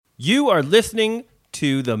You are listening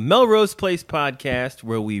to the Melrose Place podcast,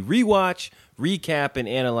 where we rewatch, recap, and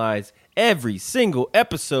analyze every single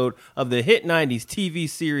episode of the hit 90s TV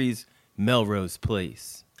series Melrose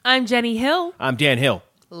Place. I'm Jenny Hill. I'm Dan Hill.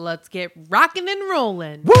 Let's get rocking and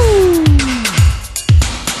rolling. Woo!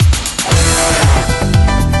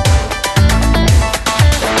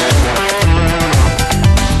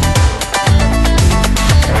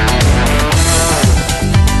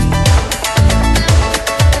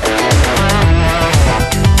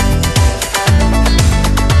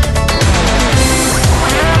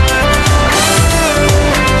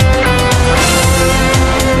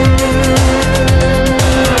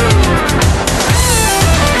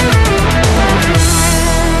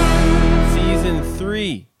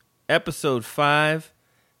 Episode 5,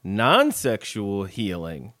 Non-Sexual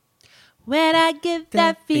Healing. When I get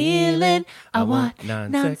that feeling, I want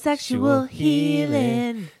non-sexual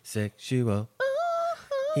healing. Sexual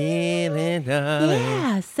healing, darling.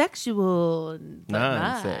 Yeah, sexual.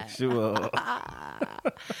 Non-sexual.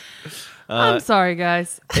 I'm sorry,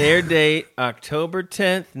 guys. Air date, October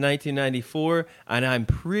 10th, 1994. And I'm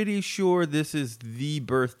pretty sure this is the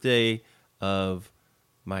birthday of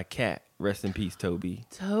my cat. Rest in peace, Toby.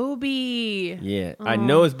 Toby. Yeah. I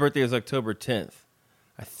know his birthday was October 10th.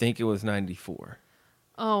 I think it was 94.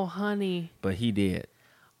 Oh, honey. But he did.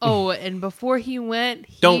 Oh, and before he went,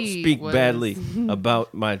 Don't speak badly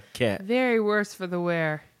about my cat. Very worse for the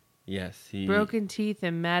wear. Yes. Broken teeth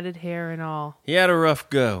and matted hair and all. He had a rough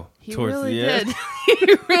go towards really the end. Did.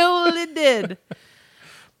 He really did.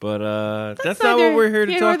 But that's not what we're here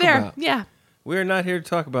to talk about. Yeah. We're not here to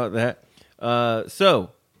talk about that.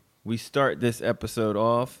 So we start this episode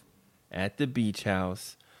off at the beach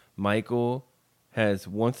house. Michael has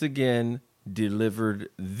once again delivered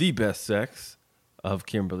the best sex of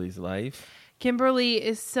Kimberly's life. Kimberly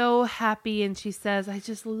is so happy, and she says, I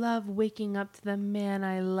just love waking up to the man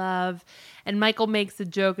I love. And Michael makes a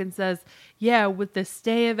joke and says, yeah, with the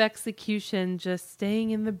stay of execution, just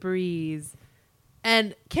staying in the breeze.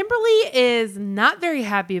 And Kimberly is not very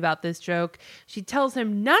happy about this joke. She tells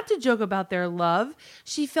him not to joke about their love.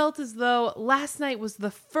 She felt as though last night was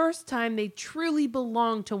the first time they truly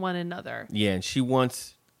belonged to one another. Yeah, and she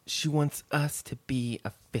wants us to be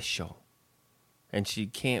official. And she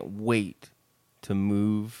can't wait to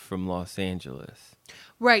move from Los Angeles.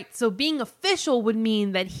 Right, so being official would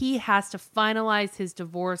mean that he has to finalize his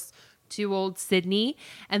divorce to old Sydney,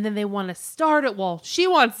 and then they want to start it. Well, she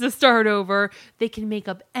wants to start over. They can make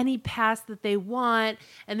up any past that they want,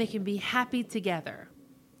 and they can be happy together.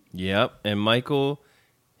 Yep, and Michael,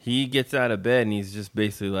 he gets out of bed, and he's just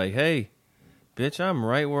basically like, hey, bitch, I'm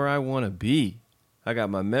right where I want to be. I got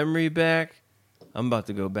my memory back. I'm about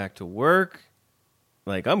to go back to work.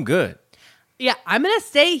 Like, I'm good. Yeah, I'm going to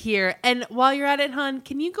stay here. And while you're at it, hon,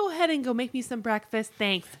 can you go ahead and go make me some breakfast?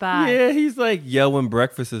 Thanks, bye. Yeah, he's like, when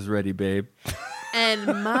breakfast is ready, babe. And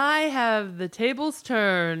have the tables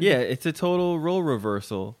turned. Yeah, it's a total role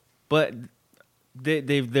reversal. But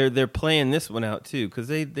they're playing this one out, too, because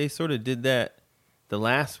they sort of did that the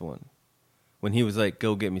last one when he was like,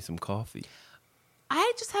 go get me some coffee.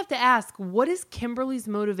 I just have to ask, what is Kimberly's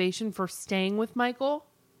motivation for staying with Michael?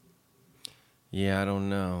 Yeah, I don't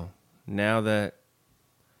know. Now that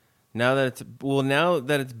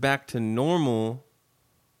it's back to normal,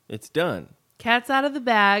 it's done. Cat's out of the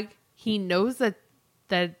bag. He knows that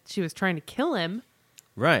she was trying to kill him.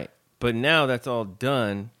 Right. But now that's all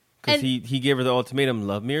done because he gave her the ultimatum,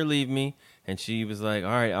 love me or leave me. And she was like, all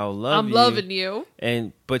right, I'll love you. I'm loving you.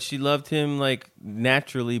 But she loved him like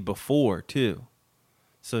naturally before too.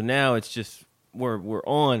 So now it's just we're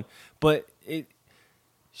on. But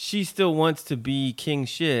she still wants to be king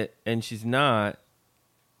shit, and she's not.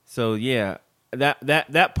 So yeah,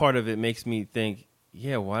 that part of it makes me think,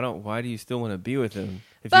 yeah, why do you still want to be with him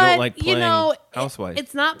if you don't like playing housewife?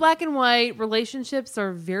 It's not black and white. Relationships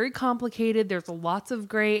are very complicated. There's lots of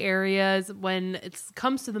gray areas. When it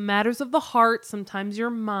comes to the matters of the heart, sometimes your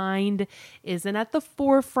mind isn't at the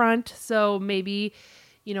forefront. So maybe,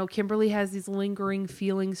 Kimberly has these lingering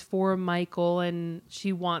feelings for Michael, and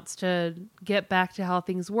she wants to get back to how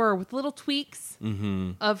things were with little tweaks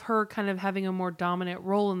of her kind of having a more dominant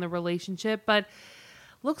role in the relationship. But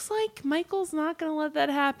looks like Michael's not going to let that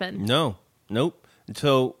happen. No, nope.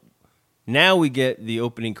 So now we get the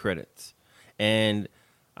opening credits. And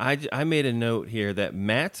I made a note here that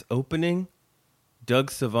Matt's opening,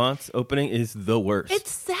 Doug Savant's opening, is the worst.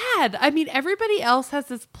 It's sad. I mean, everybody else has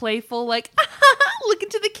this playful, like, look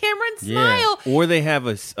into the camera and smile. Yeah. Or they have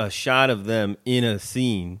a shot of them in a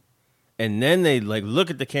scene, and then they like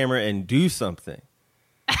look at the camera and do something.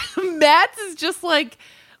 Matt's is just like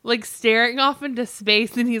like staring off into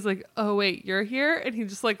space, and he's like, "Oh wait, you're here," and he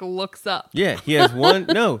just like looks up. Yeah, he has one.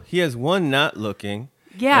 No, he has one not looking.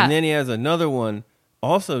 Yeah. And then he has another one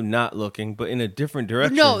also not looking, but in a different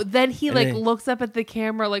direction. No, then he And like then looks up at the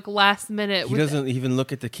camera like last minute. he doesn't even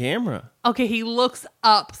look at the camera. Okay, he looks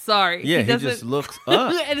up. Sorry. Yeah, he doesn't- just looks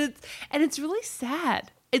up. and it's really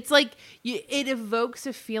sad. It's like it evokes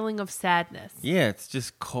a feeling of sadness. Yeah, it's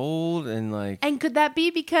just cold and like. And could that be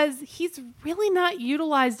because he's really not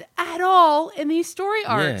utilized at all in these story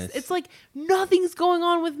arcs? Yes. It's like nothing's going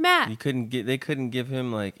on with Matt. They couldn't give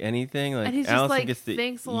him like anything. Like And he's just Allison like, gets to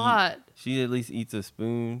 "Thanks a eat. lot." She at least eats a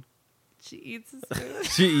spoon. She eats a spoon.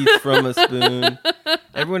 She eats from a spoon.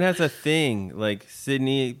 Everyone has a thing. Like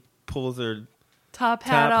Sydney pulls her Top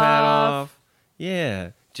hat top hat off. off.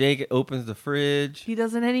 Yeah. Jake opens the fridge. He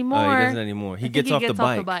doesn't anymore. Oh, he doesn't anymore. He I think gets he off gets the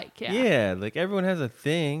off the bike. bike, yeah. Yeah, like everyone has a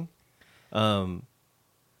thing.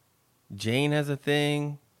 Jane has a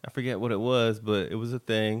thing. I forget what it was, but it was a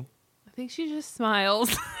thing. I think she just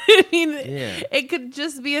smiles. I mean, Yeah. it could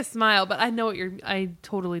just be a smile, but I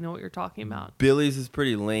totally know what you're talking about. Billy's is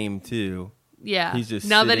pretty lame too. Yeah. He's just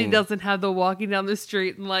now that he sitting- doesn't have the walking down the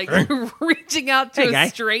street and like reaching out to Hey, a guy.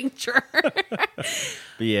 stranger.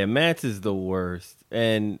 But yeah, Matt's is the worst.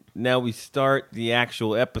 And now we start the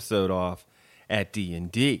actual episode off at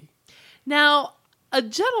D&D. Now, a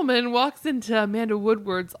gentleman walks into Amanda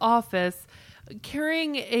Woodward's office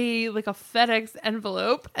carrying a FedEx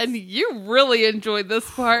envelope, and you really enjoyed this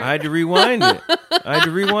part. I had to rewind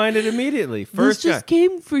it. Immediately. First this just guy.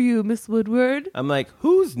 came for you, Miss Woodward. I'm like,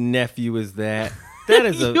 whose nephew is that? That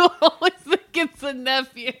is You always think it's a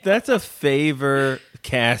nephew. that's a favor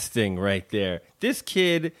casting right there. This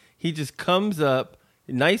kid, he just comes up,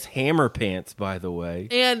 nice hammer pants, by the way.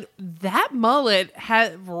 And that mullet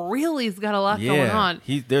really's got a lot going on.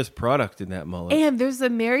 There's product in that mullet. And there's a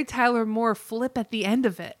Mary Tyler Moore flip at the end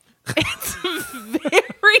of it. It's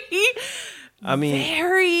very, I mean,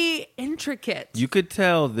 very intricate. you could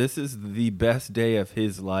tell this is the best day of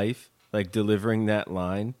his life, like delivering that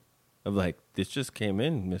line of like, this just came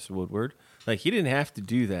in, Miss Woodward. Like, he didn't have to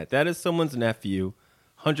do that. That is someone's nephew,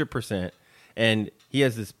 100%. And he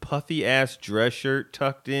has this puffy ass dress shirt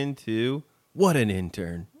tucked in too. What an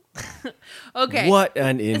intern. Okay. What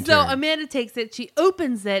an intern. So Amanda takes it, she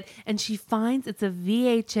opens it, and she finds it's a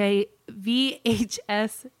VHS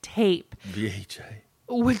tape, VHA.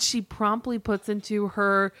 which she promptly puts into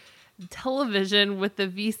her television with the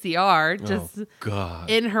VCR just Oh, God.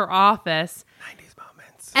 in her office. 90s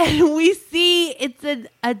moments. And we see it's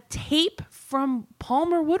a tape from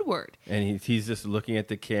Palmer Woodward. And he's just looking at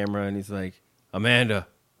the camera and he's like, Amanda,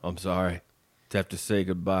 I'm sorry to have to say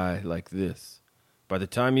goodbye like this. By the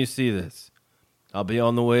time you see this, I'll be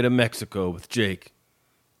on the way to Mexico with Jake.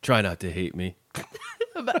 Try not to hate me.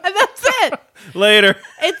 And that's it. Later.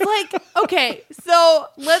 It's like, okay, so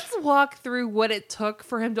let's walk through what it took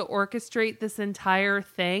for him to orchestrate this entire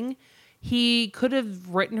thing. He could have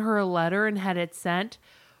written her a letter and had it sent.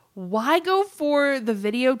 Why go for the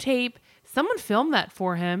videotape? Someone filmed that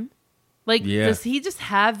for him. Like, Yeah. does he just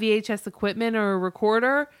have VHS equipment or a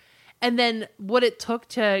recorder? And then what it took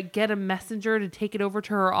to get a messenger to take it over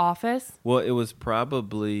to her office? Well, it was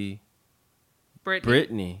probably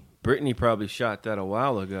Brittany. Brittany probably shot that a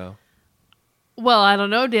while ago. Well, I don't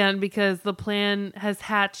know, Dan, because the plan has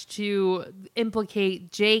hatched to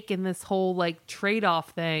implicate Jake in this whole like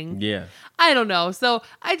trade-off thing. Yeah. I don't know. So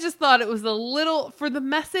I just thought it was a little, for the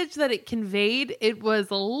message that it conveyed, it was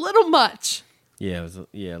a little much. Yeah, it was a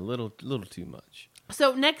little too much.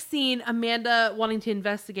 So next scene, Amanda, wanting to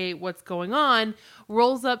investigate what's going on,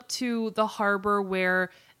 rolls up to the harbor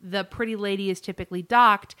where the pretty lady is typically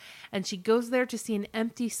docked, and she goes there to see an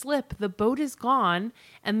empty slip. The boat is gone,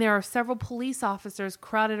 and there are several police officers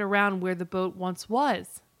crowded around where the boat once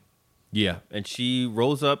was. Yeah, and she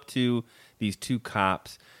rolls up to these two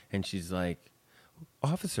cops, and she's like,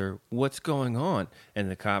 "Officer, what's going on?" And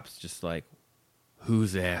the cop's just like,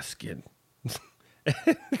 "Who's asking?"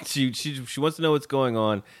 she wants to know what's going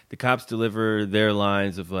on. The cops deliver their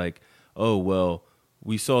lines of like, "Oh well,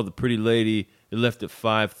 we saw the pretty lady. It left at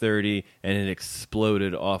 5:30, and it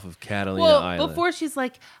exploded off of Catalina Island." Before she's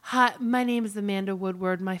like, "Hi, my name is Amanda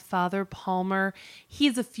Woodward. My father, Palmer,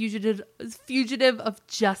 he's a fugitive of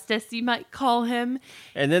justice, you might call him."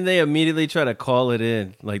 And then they immediately try to call it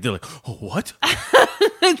in. Like they're like, "Oh, what?"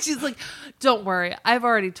 And she's like, "Don't worry. I've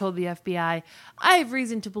already told the FBI. I have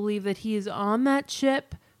reason to believe that he is on that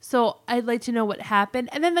ship. So I'd like to know what happened."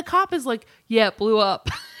 And then the cop is like, "Yeah, it blew up."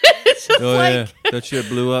 It's just Oh like, yeah, that shit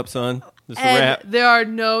blew up, son. Just a and wrap. there are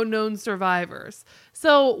no known survivors.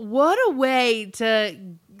 So what a way to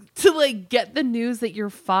to like get the news that your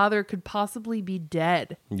father could possibly be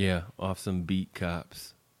dead. Yeah, off some beat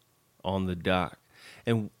cops on the dock.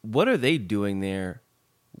 And what are they doing there?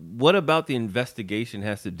 What about the investigation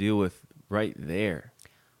has to do with right there?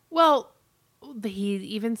 Well, he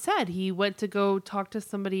even said he went to go talk to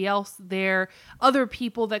somebody else there, other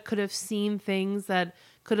people that could have seen things that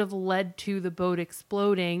could have led to the boat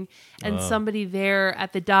exploding. And somebody there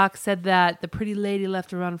at the dock said that the pretty lady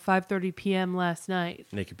left around 5:30 p.m. last night.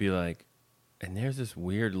 And they could be like, and there's this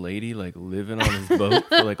weird lady like living on his boat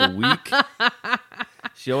for like a week.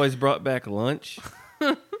 She always brought back lunch.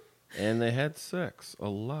 And they had sex a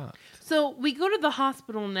lot. So we go to the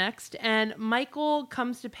hospital next, and Michael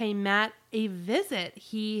comes to pay Matt a visit.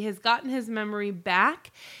 He has gotten his memory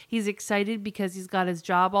back. He's excited because he's got his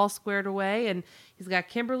job all squared away, and he's got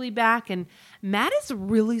Kimberly back. And Matt is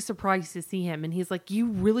really surprised to see him. And he's like, "You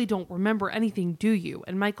really don't remember anything, do you?"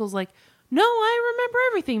 And Michael's like, "No, I remember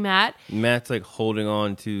everything, Matt." Matt's like holding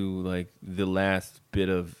on to like the last bit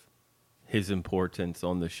of his importance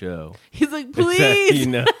on the show. He's like, "Please, you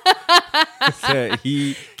know,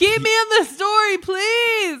 he keep me in the story,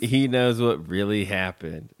 please." He knows what really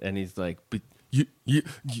happened, and he's like, "But you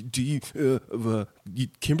do you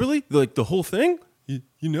Kimberly, like the whole thing?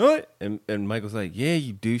 You know it?" And Michael's like, "Yeah,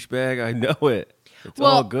 you douchebag, I know it. It's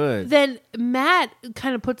all good." Then Matt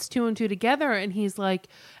kind of puts two and two together, and he's like,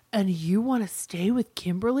 "And you want to stay with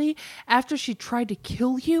Kimberly after she tried to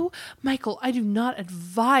kill you? Michael, I do not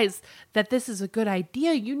advise that this is a good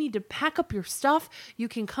idea. You need to pack up your stuff. You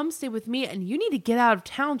can come stay with me, and you need to get out of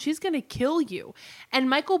town. She's going to kill you." And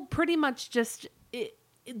Michael pretty much just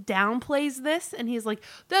downplays this, and he's like,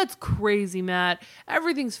 "That's crazy, Matt.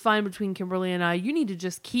 Everything's fine between Kimberly and I. You need to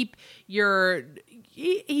just keep your..."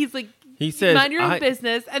 He's like, he says, "Mind your own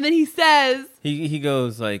business." And then he says... He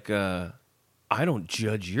goes like, "I don't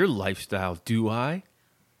judge your lifestyle, do I?"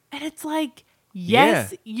 And it's like,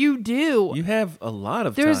 yes, you do. You have a lot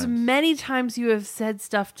of There's times. many times you have said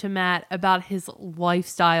stuff to Matt about his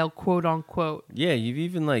lifestyle, quote unquote. Yeah, you've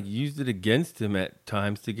even like used it against him at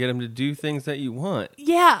times to get him to do things that you want.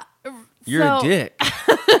 Yeah. You're a dick.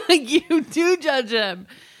 You do judge him.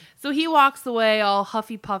 So he walks away all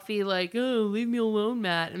huffy puffy, like, "Oh, leave me alone,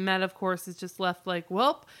 Matt." And Matt, of course, is just left like,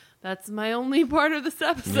 "Well, that's my only part of this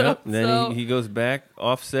episode." Yep. And then he goes back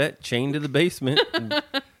offset, chained to the basement, and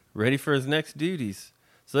ready for his next duties.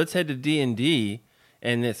 So let's head to D&D,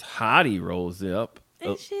 and this hottie rolls up.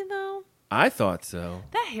 Is she, though? I thought so.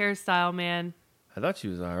 That hairstyle, man. I thought she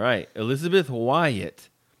was all right. Elizabeth Wyatt.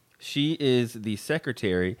 She is the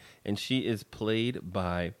secretary, and she is played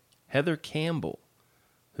by Heather Campbell,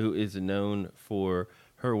 who is known for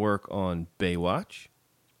her work on Baywatch,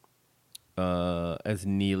 as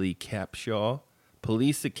Neely Capshaw.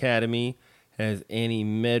 Police Academy has Annie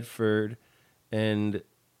Medford, and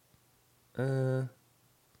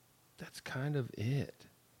that's kind of it.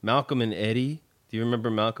 Malcolm and Eddie. Do you remember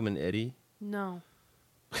Malcolm and Eddie? No.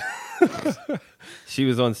 She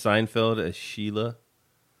was on Seinfeld as Sheila.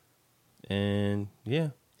 And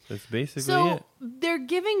yeah, that's basically it. They're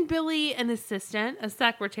giving Billy an assistant, a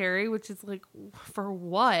secretary, which is like, for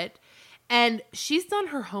what? And she's done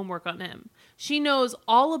her homework on him. She knows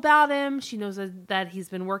all about him. She knows that he's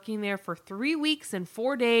been working there for 3 weeks and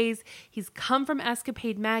 4 days. He's come from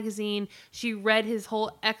Escapade magazine. She read his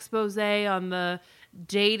whole expose on the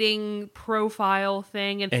dating profile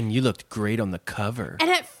thing. And you looked great on the cover. And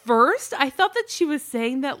at first, I thought that she was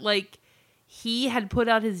saying that, like, he had put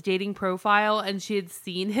out his dating profile and she had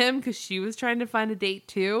seen him because she was trying to find a date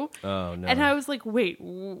too. Oh, no. And I was like, wait,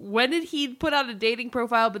 when did he put out a dating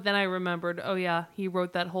profile? But then I remembered, oh yeah, he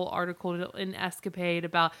wrote that whole article in Escapade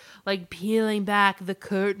about like peeling back the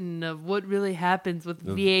curtain of what really happens with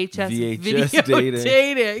VHS video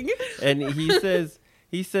dating. And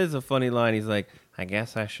he says a funny line. He's like, "I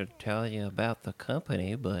guess I should tell you about the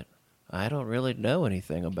company, but I don't really know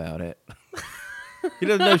anything about it." He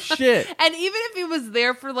doesn't know shit. And even if he was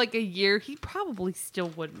there for like a year, he probably still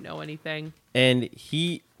wouldn't know anything. And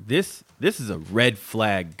this is a red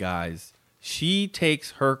flag, guys. She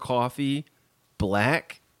takes her coffee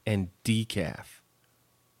black and decaf.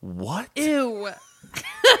 What? Ew.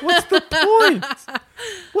 What's the point?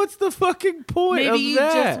 What's the fucking point of that? Maybe you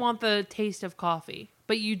just want the taste of coffee,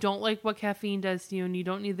 but you don't like what caffeine does to you, and you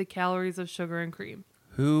don't need the calories of sugar and cream.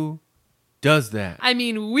 Who does that? I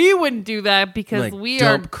mean, we wouldn't do that because like, we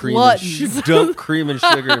are gluttons. Dump cream and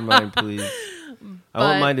sugar in mine, please. I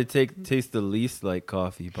want mine to taste the least like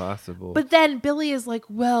coffee possible. But then Billy is like,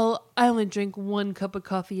 "Well, I only drink 1 cup of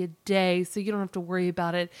coffee a day, so you don't have to worry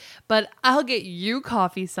about it. But I'll get you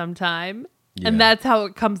coffee sometime." Yeah. And that's how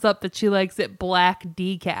it comes up that she likes it black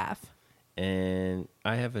decaf. And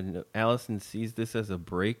I have Allison sees this as a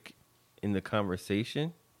break in the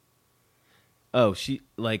conversation. Oh, she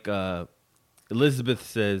Elizabeth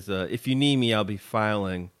says, if you need me, I'll be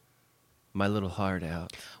filing my little heart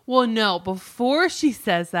out. Well, no, before she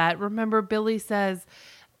says that, remember Billy says,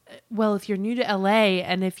 well, if you're new to LA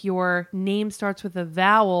and if your name starts with a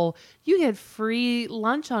vowel, you get free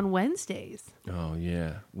lunch on Wednesdays. Oh,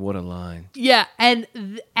 yeah. What a line. Yeah. And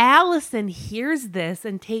Allison hears this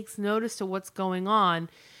and takes notice to what's going on.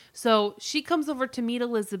 So she comes over to meet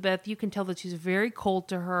Elizabeth. You can tell that she's very cold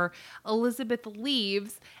to her. Elizabeth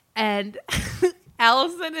leaves and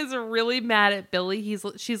Allison is really mad at Billy.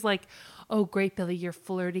 She's like, oh, great, Billy, you're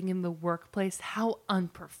flirting in the workplace. How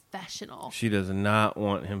unprofessional. She does not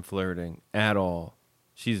want him flirting at all.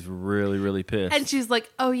 She's really, really pissed. And she's like,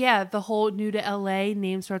 oh, yeah, the whole new to LA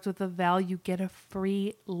name starts with a vowel. You get a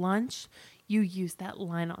free lunch. You use that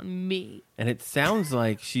line on me. And it sounds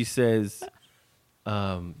like she says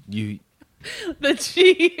that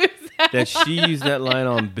she used that line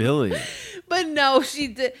on Billy. But no, she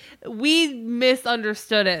did. We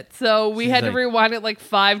misunderstood it. So we had to rewind it like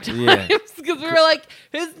 5 times because we were like,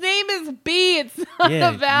 his name is B. It's not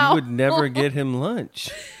a vowel. You would never get him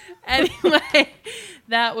lunch. Anyway,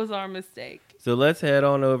 that was our mistake. So let's head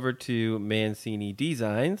on over to Mancini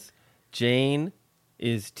Designs. Jane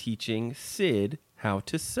is teaching Sid how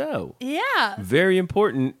to sew. Yeah. Very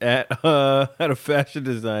important at a fashion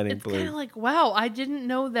designing place. It's place. kind of like, wow, I didn't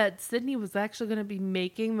know that Sydney was actually going to be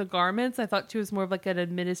making the garments. I thought she was more of like an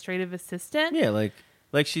administrative assistant. Yeah,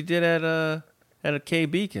 like she did at a K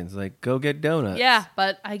Beacons, like go get donuts. Yeah,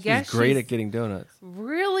 but I guess she's great at getting donuts.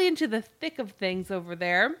 Really into the thick of things over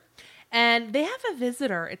there. And they have a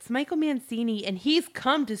visitor. It's Michael Mancini, and he's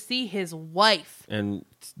come to see his wife. And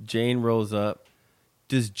Jane rolls up.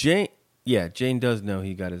 Does Jane... Yeah, Jane does know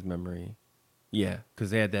he got his memory. Yeah,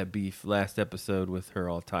 because they had that beef last episode with her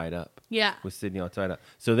all tied up. Yeah. With Sydney all tied up.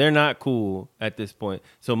 So they're not cool at this point.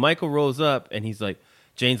 So Michael rolls up and he's like,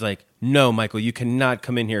 Jane's like, no, Michael, you cannot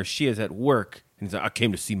come in here. She is at work. And he's like, I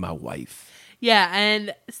came to see my wife. Yeah,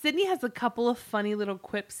 and Sydney has a couple of funny little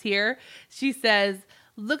quips here. She says,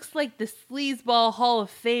 looks like the Sleazeball Hall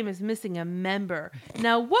of Fame is missing a member.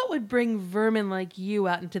 Now, what would bring vermin like you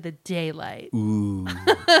out into the daylight? Ooh.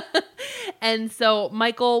 And so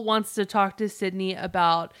Michael wants to talk to Sydney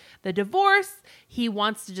about the divorce. He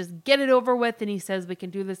wants to just get it over with. And he says, we can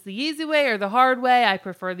do this the easy way or the hard way. I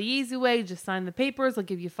prefer the easy way. Just sign the papers. I'll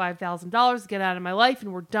give you $5,000. Get out of my life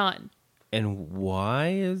and we're done. And why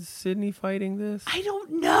is Sydney fighting this? I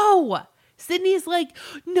don't know. Sydney's like,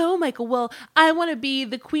 no, Michael, well, I want to be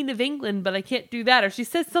the Queen of England, but I can't do that. Or she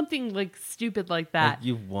says something like stupid like that. Like,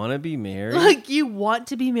 you want to be married? Like, you want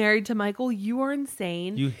to be married to Michael? You are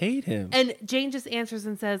insane. You hate him. And Jane just answers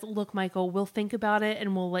and says, look, Michael, we'll think about it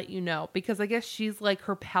and we'll let you know. Because I guess she's like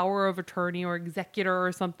her power of attorney or executor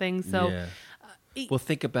or something. So yeah. We'll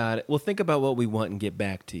think about it. We'll think about what we want and get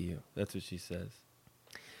back to you. That's what she says.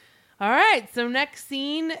 All right, so next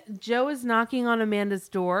scene, Joe is knocking on Amanda's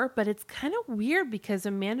door, but it's kind of weird because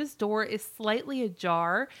Amanda's door is slightly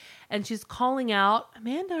ajar, and she's calling out,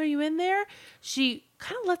 Amanda, are you in there? She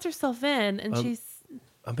kind of lets herself in, and she's...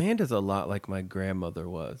 Amanda's a lot like my grandmother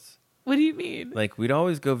was. What do you mean? Like, we'd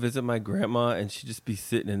always go visit my grandma, and she'd just be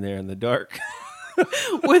sitting in there in the dark.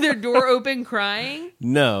 With her door open crying?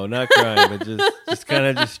 No, not crying, but just kind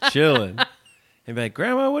of just chilling. And be like,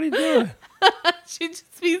 Grandma, what are you doing? She'd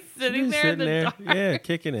just be sitting there in the dark. Yeah,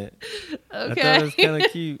 kicking it. Okay. I thought it was kind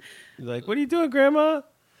of cute. Like, what are you doing, Grandma?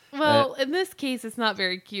 Well, in this case, it's not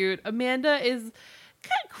very cute. Amanda is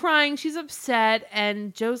kind of crying. She's upset.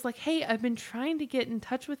 And Joe's like, hey, I've been trying to get in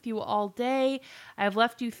touch with you all day. I've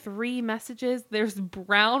left you 3 messages. There's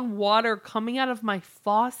brown water coming out of my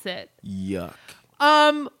faucet. Yuck.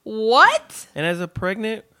 What? And as a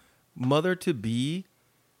pregnant mother-to-be,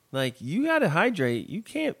 like, you got to hydrate. You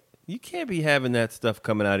can't be having that stuff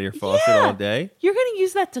coming out of your faucet all day. You're going to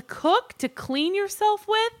use that to cook, to clean yourself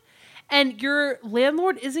with, and your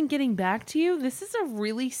landlord isn't getting back to you? This is a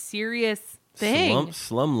really serious thing.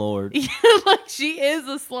 Slumlord. Like, she is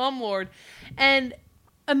a slumlord. And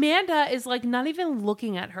Amanda is, like, not even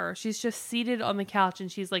looking at her. She's just seated on the couch,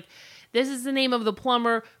 and she's like, this is the name of the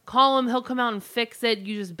plumber. Call him. He'll come out and fix it.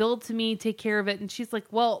 You just bill it to me. Take care of it. And she's like,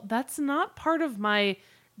 well, that's not part of my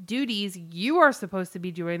duties. You are supposed to be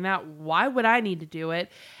doing that. Why would I need to do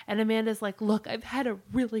it? And Amanda's like, look, I've had a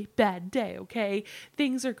really bad day, okay?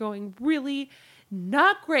 Things are going really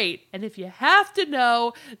not great. And if you have to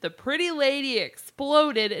know, the pretty lady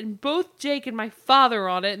exploded and both Jake and my father are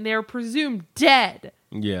on it and they're presumed dead.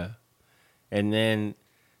 Yeah. And then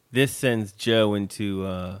this sends Joe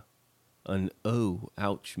into an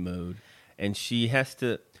ouch mode. and she has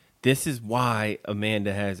to. This is why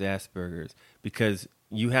Amanda has Asperger's, because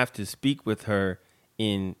you have to speak with her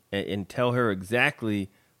and tell her exactly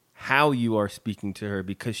how you are speaking to her,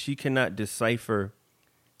 because she cannot decipher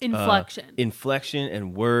inflection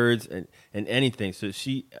and words and anything. So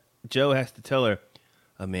Joe has to tell her,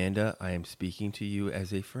 Amanda, I am speaking to you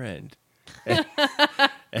as a friend.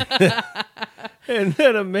 And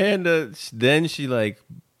then Amanda, then she like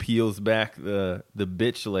peels back the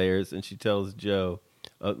bitch layers, and she tells Joe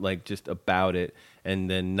like just about it, and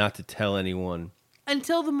then not to tell anyone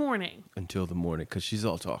until the morning, because she's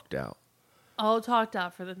all talked out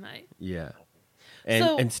for the night. Yeah.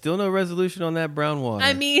 And still no resolution on that brown water.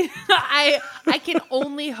 I mean, I can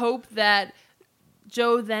only hope that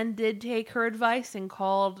Joe then did take her advice and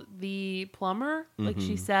called the plumber, like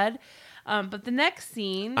she said. But the next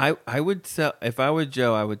scene, I would tell, if I were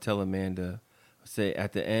Joe, I would tell Amanda, say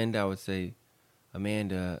at the end, I would say,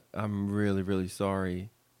 Amanda, I'm really, really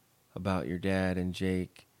sorry about your dad and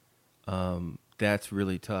Jake. That's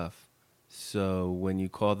really tough. So when you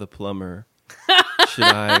call the plumber, should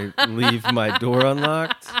I leave my door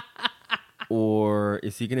unlocked? Or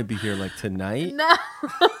is he going to be here like tonight? No.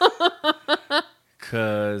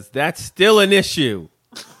 Because that's still an issue.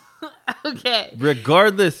 Okay.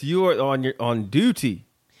 Regardless, you are on duty.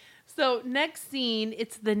 So next scene,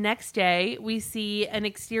 it's the next day. We see an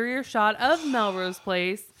exterior shot of Melrose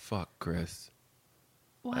Place. Fuck Chris.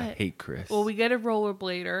 What? I hate Chris. Well, we get a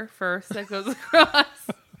rollerblader first that goes across.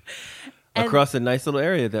 Across a nice little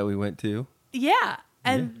area that we went to. Yeah.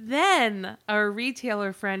 And then our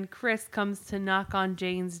retailer friend Chris comes to knock on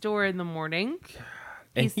Jane's door in the morning.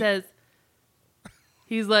 He says,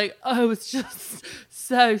 he's like, I was just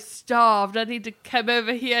so starved. I need to come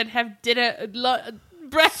over here and have dinner,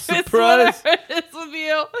 breakfast, surprise. whatever it is with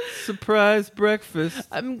you. Surprise breakfast.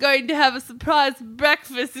 I'm going to have a surprise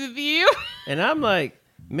breakfast with you. And I'm like,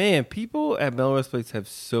 man, people at Melrose Place have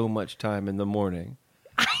so much time in the morning.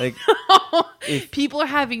 Like, people are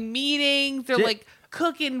having meetings. They're like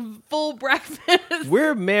cooking full breakfast.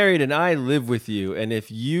 We're married and I live with you. And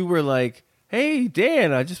if you were like, hey,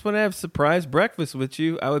 Dan, I just want to have surprise breakfast with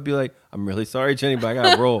you, I would be like, I'm really sorry, Jenny, but I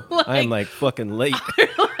got to roll. I am like fucking late.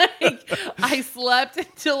 I slept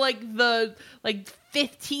until like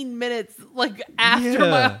 15 minutes after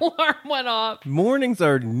my alarm went off. Mornings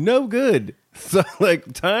are no good. So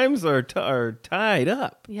like times are tied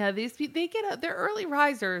up. Yeah, these people, they get up. They're early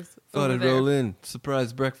risers. Thought I'd roll in.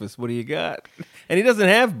 Surprise breakfast. What do you got? And he doesn't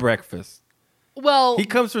have breakfast. Well, he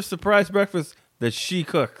comes for surprise breakfast that she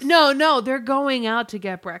cooks. No, they're going out to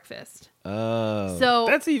get breakfast. Oh. So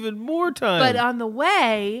that's even more time. But on the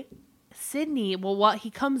way, Sydney, while he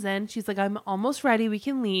comes in, she's like, I'm almost ready. We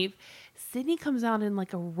can leave. Sydney comes out in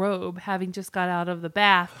like a robe, having just got out of the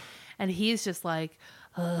bath. And he's just like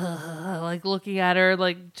looking at her,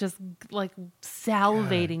 just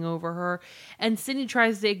salivating over her. And Sydney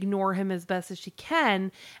tries to ignore him as best as she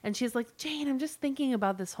can. And she's like, Jane, I'm just thinking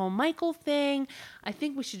about this whole Michael thing. I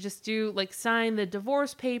think we should just sign the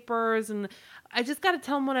divorce papers. And I just got to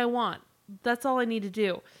tell him what I want. That's all I need to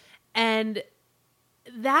do. And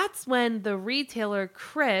that's when the retailer,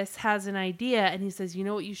 Chris, has an idea, and he says, you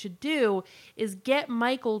know what you should do is get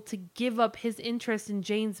Michael to give up his interest in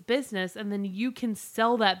Jane's business, and then you can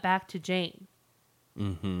sell that back to Jane.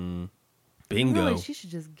 Mm-hmm. Bingo. Really, she should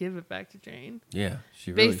just give it back to Jane. Yeah,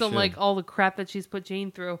 she really based on should. all the crap that she's put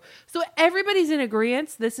Jane through. So everybody's in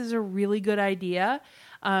agreement. This is a really good idea.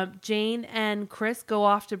 Jane and Chris go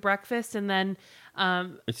off to breakfast, and then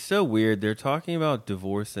it's so weird. They're talking about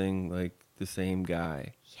divorcing the same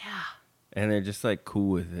guy. Yeah. And they're just cool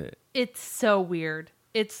with it. It's so weird.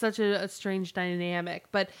 It's such a strange dynamic.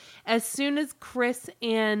 But as soon as Chris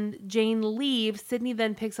and Jane leave, Sydney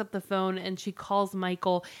then picks up the phone and she calls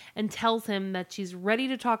Michael and tells him that she's ready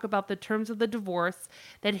to talk about the terms of the divorce,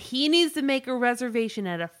 that he needs to make a reservation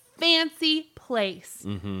at a fancy place.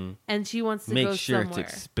 Mm-hmm. And she wants to make go sure somewhere.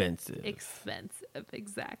 it's expensive. Expensive,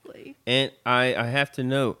 exactly. And I have to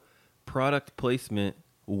note, product placement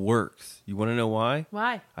works. You want to know why?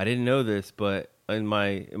 Why? I didn't know this, but in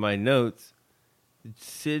my notes,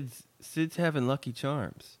 Sid's having Lucky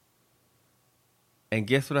Charms. And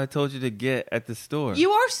guess what I told you to get at the store?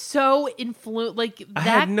 You are so influenced. I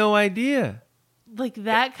had no idea.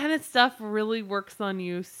 That kind of stuff really works on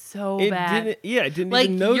you so bad. I didn't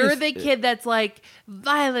even notice. You're the kid that's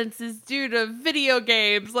violence is due to video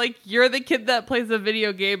games. You're the kid that plays a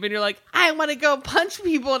video game and you're like, I want to go punch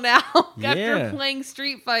people now after playing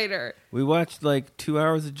Street Fighter. We watched 2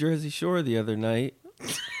 hours of Jersey Shore the other night. And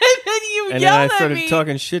then you and yelled then I at started me.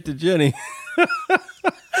 talking shit to Jenny.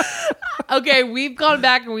 Okay, we've gone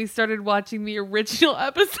back and we started watching the original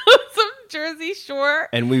episodes of Jersey Shore.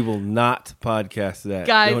 And we will not podcast that.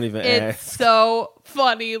 Guys, Don't even it's ask. so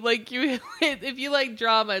funny. Like if you like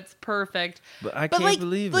drama, it's perfect. But I can't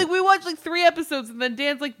believe like it. we watched like 3 episodes, and then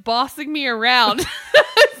Dan's like bossing me around.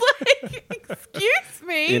 It's like, excuse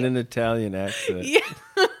me, In an Italian accent. yeah.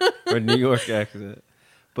 Or New York accent.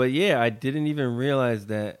 But yeah, I didn't even realize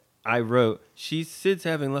that I wrote, Sid's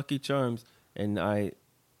having Lucky Charms, and I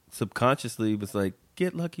subconsciously was like,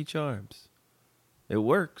 get Lucky Charms. It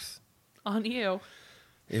works. On you.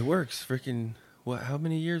 It works. Freaking, what, how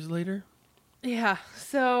many years later? Yeah.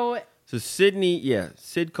 So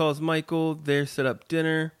Sid calls Michael. They're set up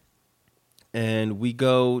dinner. And we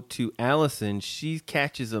go to Allison. She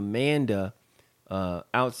catches Amanda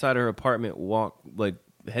outside her apartment,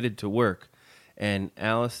 headed to work. And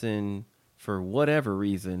Allison, for whatever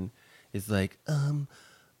reason, is like,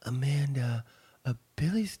 Amanda,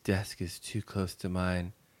 Billy's desk is too close to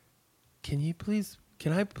mine. Can you please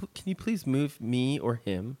move me or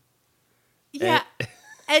him? yeah,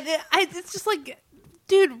 and it's just like,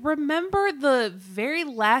 dude, remember the very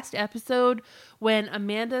last episode when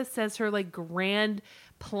Amanda says her like grand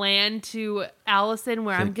plan to Allison,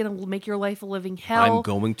 where I'm gonna make your life a living hell. I'm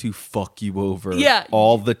going to fuck you over Yeah,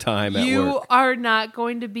 all the time at you work. are not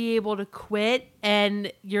going to be able to quit,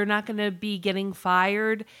 and you're not going to be getting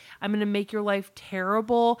fired. I'm going to make your life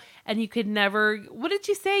terrible, and you could never. What did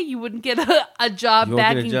you say? You wouldn't get a job You won't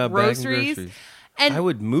get a bagging job bagging groceries. groceries. And I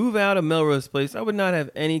would move out of Melrose Place. I would not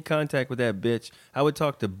have any contact with that bitch. I would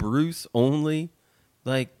talk to Bruce only.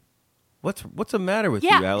 Like, what's the matter with you,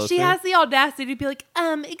 yeah, Allison? she has the audacity to be like,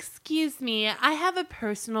 excuse me, I have a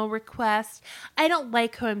personal request. I don't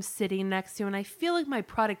like who I'm sitting next to, and I feel like my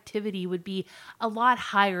productivity would be a lot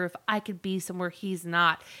higher if I could be somewhere he's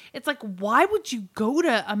not. It's like, why would you go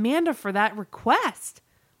to Amanda for that request?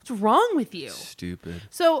 What's wrong with you? Stupid.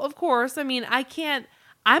 So, of course, I mean,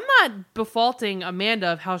 I'm not befaulting Amanda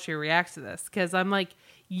of how she reacts to this, because I'm like,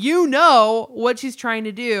 you know what she's trying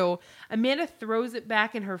to do. Amanda throws it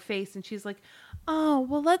back in her face, and she's like, oh,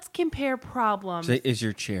 well, let's compare problems. Say, is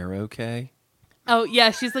your chair okay? Oh,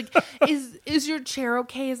 yeah. She's like, is your chair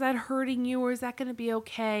okay? Is that hurting you, or is that going to be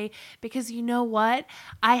okay? Because you know what?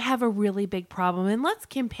 I have a really big problem. And let's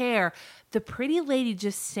compare. The pretty lady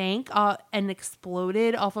just sank and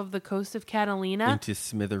exploded off of the coast of Catalina. Into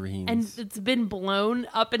smithereens. And it's been blown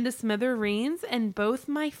up into smithereens. And both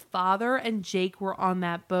my father and Jake were on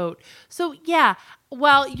that boat. So, yeah,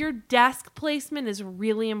 while your desk placement is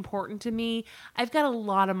really important to me, I've got a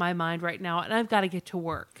lot on my mind right now, and I've got to get to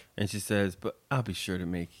work. And she says, but I'll be sure to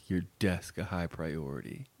make your desk a high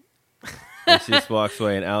priority. And she just walks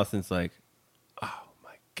away, and Allison's like, oh,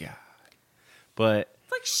 my God. But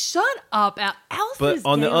It's like, shut up, Allison But is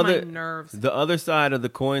on getting the my nerves. the other side of the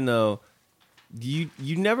coin, though, you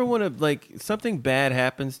never want to, like, something bad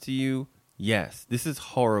happens to you. Yes, this is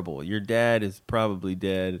horrible. Your dad is probably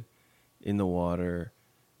dead in the water,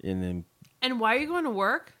 and then And why are you going to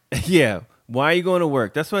work? yeah. Why are you going to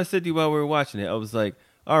work? That's what I said to you while we were watching it. I was like,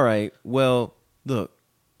 all right, well, look,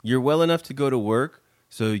 you're well enough to go to work,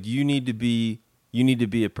 so you need to be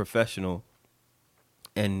a professional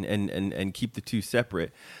and keep the two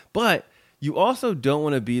separate. But you also don't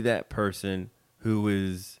want to be that person who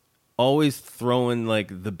is always throwing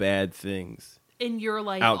like the bad things In your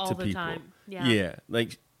life out all to the people. time. Yeah.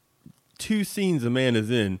 Like 2 scenes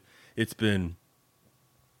Amanda's in, it's been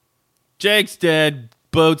Jake's dead,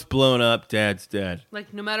 boat's blown up, Dad's dead.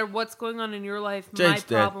 Like, no matter what's going on in your life, Jake's my dead.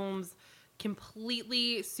 problems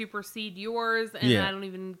completely supersede yours, and Yeah. I don't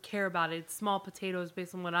even care about it. It's small potatoes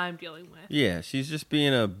based on what I'm dealing with. Yeah, she's just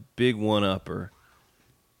being a big one-upper.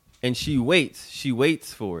 And she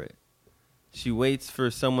waits for it. She waits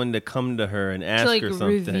for someone to come to her and ask To, like, her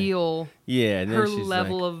something. reveal Yeah, and then her she's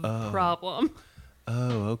level like, of problem.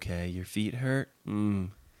 Oh, okay. Your feet hurt?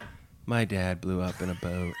 My dad blew up in a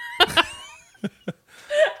boat.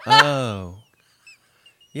 Oh.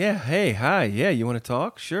 Yeah, hey, hi. Yeah, you want to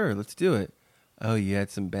talk? Sure, let's do it. Oh, you had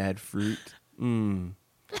some bad fruit?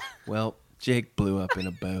 Well, Jake blew up in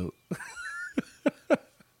a boat.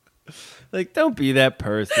 Like, don't be that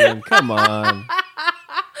person. Come on.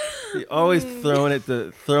 You're always throwing it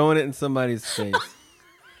in somebody's face.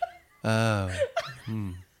 Oh.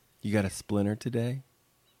 You got a splinter today?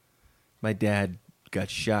 My dad got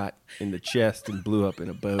shot in the chest and blew up in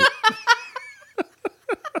a boat.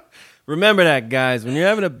 Remember that, guys. When you're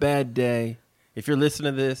having a bad day, if you're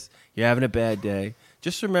listening to this, you're having a bad day,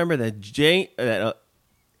 just remember that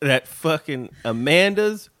that fucking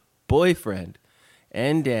Amanda's boyfriend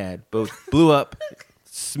and dad both blew up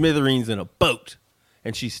smithereens in a boat,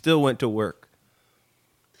 and she still went to work.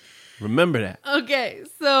 Remember that. Okay,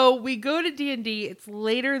 so we go to D&D. It's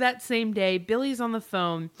later that same day. Billy's on the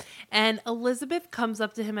phone, and Elizabeth comes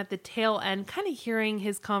up to him at the tail end, kind of hearing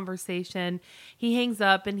his conversation. He hangs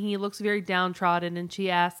up, and he looks very downtrodden, and she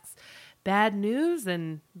asks, "Bad news?"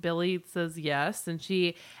 And Billy says yes, and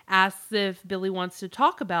she asks if Billy wants to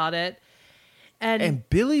talk about it. And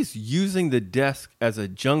Billy's using the desk as a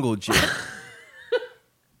jungle gym.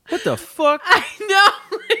 What the fuck? I know.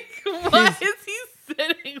 Like, why is he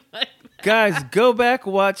sitting like that? Guys, go back,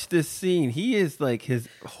 watch this scene. He is like, his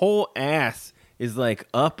whole ass is like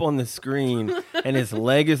up on the screen and his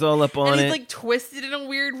leg is all up on And it. he's like twisted in a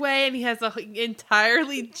weird way and he has a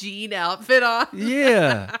entirely jean outfit on.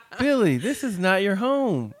 Yeah. Billy, this is not your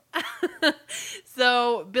home.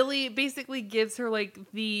 So Billy basically gives her like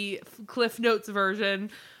the Cliff Notes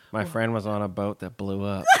version. My friend was on a boat that blew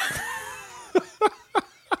up.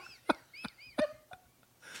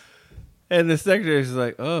 And the secretary's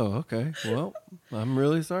like, "Oh, okay. Well, I'm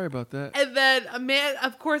really sorry about that." And then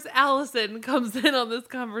of course, Allison comes in on this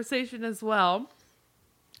conversation as well.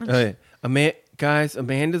 Hey, guys,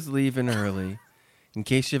 Amanda's leaving early. In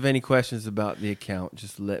case you have any questions about the account,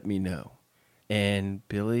 just let me know. And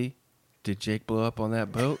Billy, did Jake blow up on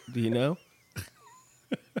that boat? Do you know?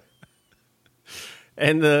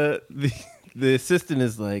 And the assistant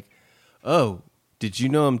is like, "Oh, did you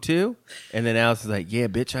know him too?" And then Alice is like, "Yeah,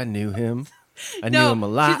 bitch, I knew him. I knew him a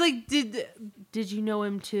lot." She's like, did you know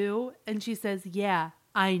him too? And she says, "Yeah,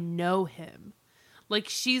 I know him." Like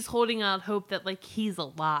she's holding out hope that like he's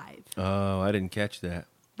alive. Oh, I didn't catch that.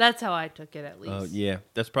 That's how I took it, at least. Oh, yeah,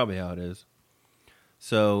 that's probably how it is.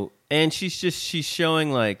 So, and she's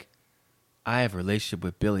showing like, I have a relationship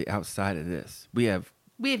with Billy outside of this. We have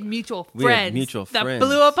mutual We have friends mutual that friends.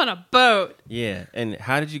 blew up on a boat. Yeah, and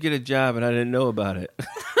how did you get a job and I didn't know about it?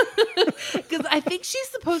 Because I think she's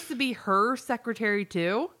supposed to be her secretary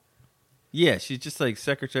too. Yeah, she's just like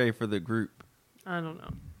secretary for the group. I don't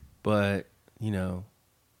know. But, you know,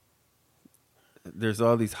 there's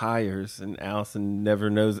all these hires and Allison never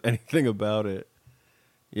knows anything about it.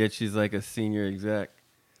 Yet she's like a senior exec.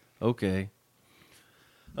 Okay.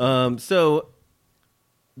 So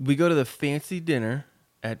we go to the fancy dinner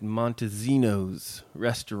at Montezino's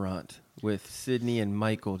restaurant with Sydney and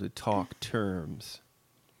Michael to talk terms.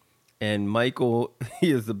 And Michael,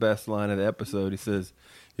 he has the best line of the episode. He says,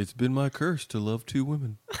 "It's been my curse to love two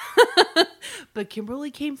women." But Kimberly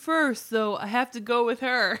came first, so I have to go with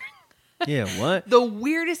her. Yeah, what? The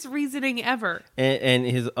weirdest reasoning ever. And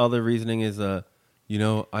his other reasoning is, you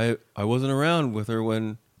know, I wasn't around with her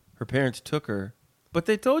when her parents took her, but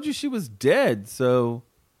they told you she was dead, so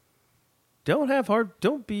don't feel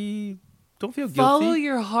guilty. Follow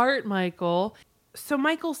your heart, Michael. So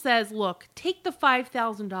Michael says, look, take the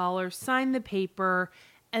 $5,000, sign the paper,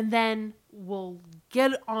 and then we'll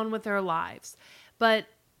get on with our lives. But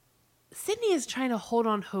Sydney is trying to hold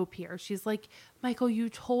on hope here. She's like, Michael, you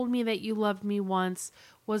told me that you loved me once.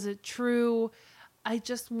 Was it true? I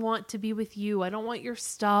just want to be with you. I don't want your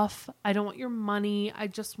stuff. I don't want your money. I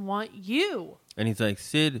just want you. And he's like,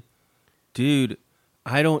 "Sid, dude,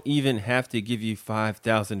 I don't even have to give you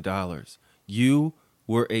 $5,000. You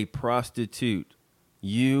were a prostitute.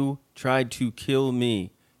 You tried to kill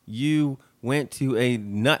me. You went to a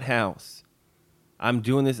nut house. I'm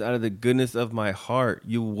doing this out of the goodness of my heart.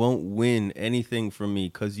 You won't win anything from me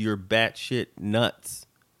because you're batshit nuts."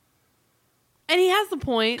 And he has the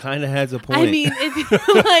point. Kind of has a point. I mean,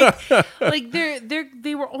 if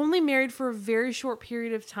they were only married for a very short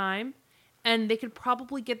period of time, and they could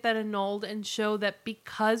probably get that annulled and show that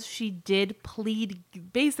because she did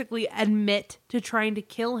basically admit to trying to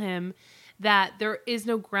kill him, that there is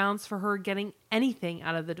no grounds for her getting anything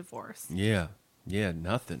out of the divorce. Yeah,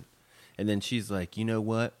 nothing. And then she's like, "You know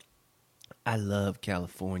what? I love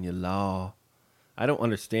California law. I don't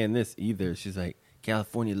understand this either." She's like,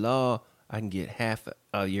 "California law, I can get half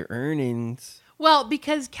of your earnings." Well,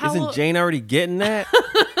 because Isn't Jane already getting that?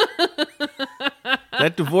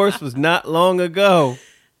 That divorce was not long ago.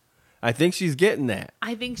 I think she's getting that.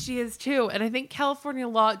 I think she is too. And I think California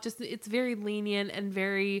law, it's very lenient and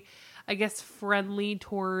very, I guess, friendly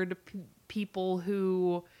toward people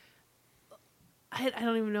who, I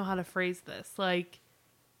don't even know how to phrase this. Like,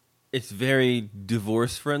 It's very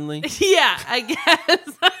divorce friendly. yeah, I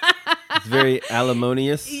guess. It's very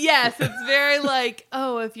alimonious. Yes, it's very like,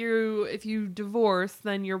 oh, if you divorce,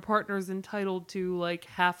 then your partner's entitled to like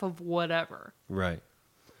half of whatever. Right.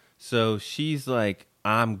 So she's like,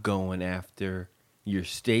 "I'm going after your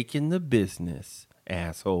stake in the business,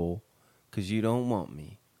 asshole, because you don't want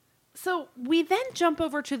me." So we then jump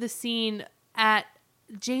over to the scene at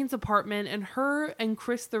Jane's apartment, and her and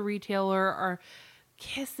Chris the retailer are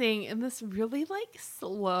kissing in this really like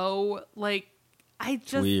slow, like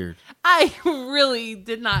It's weird. I really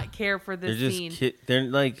did not care for this They're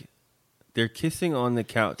scene. They're kissing on the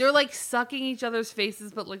couch. They're like sucking each other's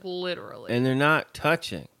faces, but like literally. And they're not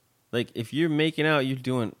touching. Like, if you're making out, you're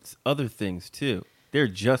doing other things too. They're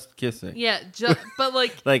just kissing. Yeah, but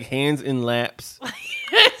like Like hands in laps.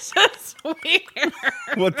 it's just weird.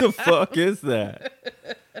 What the fuck is that?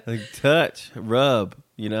 Like touch, rub,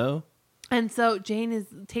 you know? And so Jane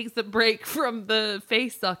takes a break from the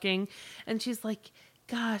face sucking, and she's like,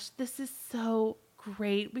 "Gosh, this is so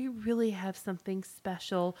great. We really have something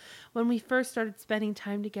special. When we first started spending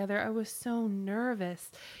time together, I was so nervous.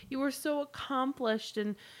 You were so accomplished,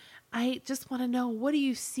 and I just want to know, what do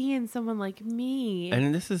you see in someone like me?"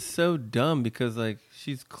 And this is so dumb because, like,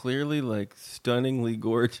 she's clearly, like, stunningly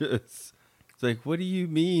gorgeous. It's like, what do you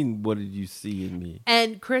mean, what did you see in me?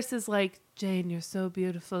 And Chris is like, "Jane, you're so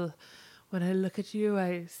beautiful. When I look at you,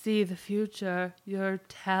 I see the future, your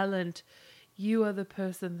talent. You are the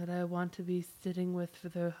person that I want to be sitting with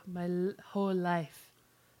for my whole life."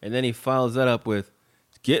 And then he follows that up with,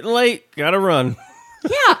 "It's getting late, gotta run."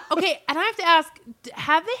 Yeah, okay, and I have to ask,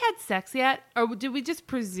 have they had sex yet? Or did we just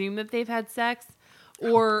presume that they've had sex?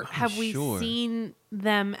 Or have we sure. seen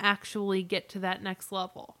them actually get to that next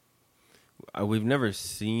level? We've never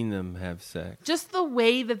seen them have sex. Just the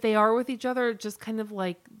way that they are with each other just kind of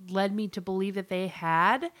like led me to believe that they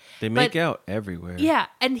had. They make out everywhere. Yeah,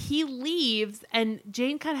 and he leaves, and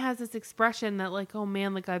Jane kind of has this expression that like, "Oh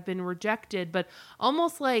man, like I've been rejected," but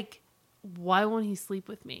almost like, "Why won't he sleep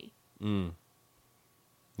with me?"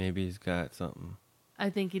 Maybe he's got something. I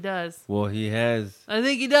think he does. Well, he has. I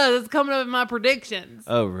think he does. It's coming up in my predictions.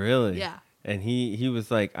 Oh, really? Yeah. And he was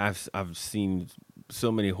like, I've seen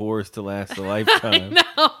so many whores to last a lifetime.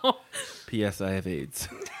 No. P.S. I have AIDS.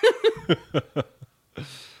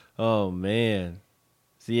 Oh, man.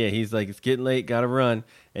 So, yeah, he's like, it's getting late, gotta run.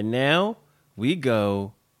 And now we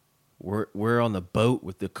go, we're on the boat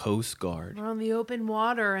with the Coast Guard. We're on the open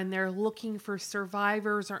water, and they're looking for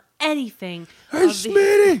survivors or anything. Hey, of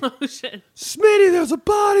Smitty! the explosion. Smitty, there's a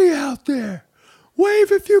body out there.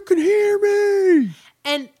 Wave if you can hear me.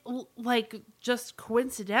 And like just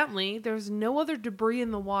coincidentally, there's no other debris in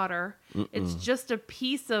the water. It's just a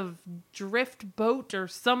piece of drift boat or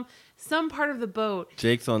some part of the boat.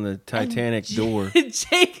 Jake's on the Titanic door.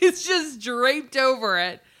 Jake is just draped over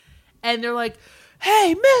it. And they're like,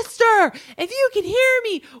 "Hey, mister, if you can hear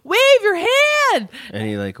me, wave your hand." And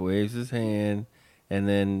he like waves his hand, and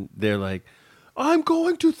then they're like, "I'm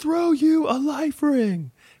going to throw you a life ring."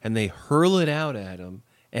 And they hurl it out at him,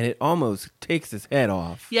 and it almost takes his head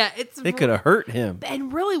off. Yeah, it could have hurt him.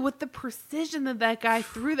 And really, with the precision that guy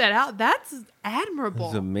threw that out, that's admirable.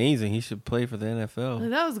 It's amazing. He should play for the NFL.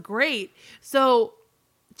 That was great. So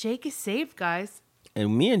Jake is saved, guys.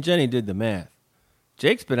 And me and Jenny did the math.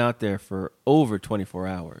 Jake's been out there for over 24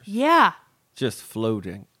 hours. Yeah. Just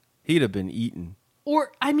floating. He'd have been eaten.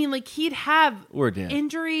 Or, I mean, like, he'd have Or dead.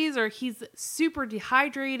 injuries, or he's super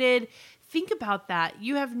dehydrated. Think about that.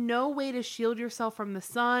 You have no way to shield yourself from the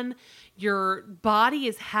sun. Your body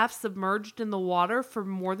is half submerged in the water for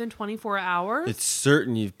more than 24 hours. It's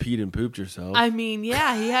certain you've peed and pooped yourself. I mean,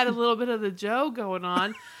 yeah, he had a little bit of the Joe going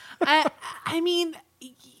on. I mean,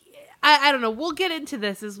 I don't know. We'll get into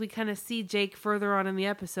this as we kind of see Jake further on in the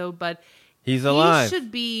episode, but he's alive. He should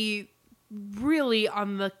be really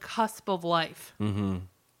on the cusp of life. Mm-hmm.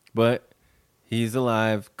 But he's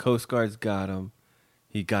alive. Coast Guard's got him.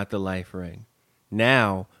 He got the life ring.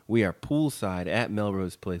 Now we are poolside at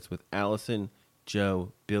Melrose Place with Allison,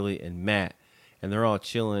 Joe, Billy, and Matt. And they're all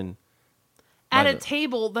chilling. At a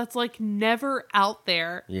table that's like never out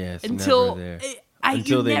there. Yeah, it's until never there.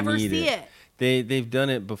 Until you they never see it. They've done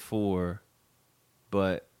it before,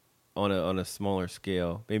 but on a smaller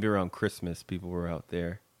scale. Maybe around Christmas, people were out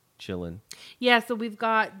there chilling. Yeah, so we've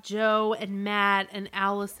got Joe and Matt and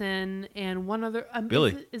Allison and one other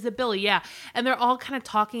Billy. Is it Billy? Yeah, and they're all kind of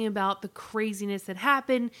talking about the craziness that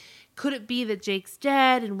happened. Could it be that Jake's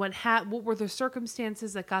dead? And what were the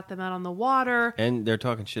circumstances that got them out on the water? And they're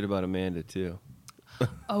talking shit about Amanda too.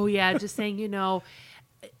 Oh yeah, just saying,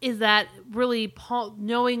 is that really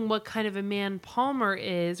knowing what kind of a man Palmer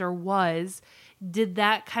is or was? Did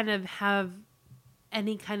that kind of have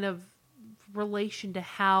any kind of relation to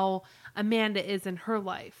how Amanda is in her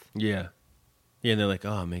life? Yeah. Yeah, and they're like,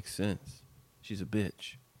 oh, it makes sense. She's a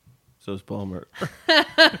bitch. So's Palmer.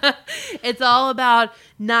 It's all about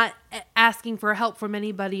not asking for help from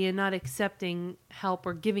anybody and not accepting help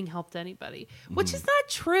or giving help to anybody, which is not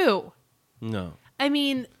true. No. I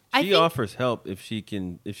mean, She offers help if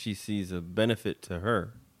she sees a benefit to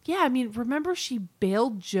her. Yeah, I mean, remember she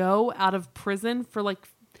bailed Joe out of prison for like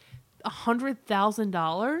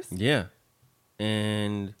 $100,000? Yeah.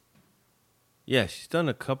 And yeah, she's done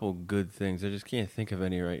a couple good things. I just can't think of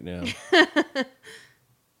any right now.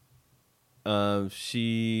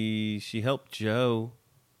 She helped Joe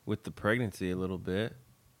with the pregnancy a little bit.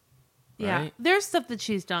 Yeah, Right? there's stuff that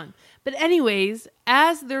she's done. But anyways,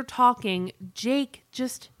 as they're talking, Jake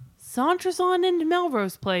just saunters on into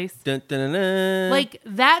Melrose Place. Dun, dun, dun, dun. Like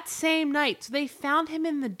that same night. So they found him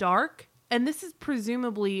in the dark, and this is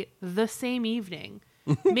presumably the same evening,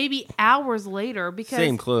 maybe hours later. Because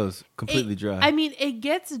same clothes, completely it- dry. I mean, it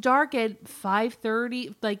gets dark at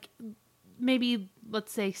 5:30, like maybe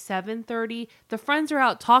let's say 7:30. The friends are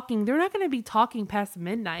out talking. They're not going to be talking past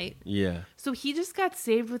midnight. yeah. So he just got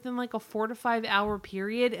saved within like a 4 to 5 hour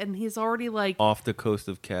period, and he's already like, Off the coast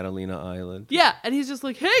of Catalina Island. yeah, and he's just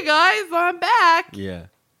like, hey guys, I'm back. Yeah.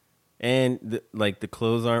 And the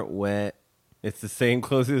clothes aren't wet. It's the same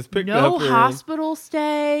clothes he was picked No up in. hospital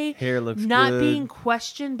stay. Hair looks not good. being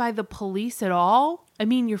questioned by the police at all. I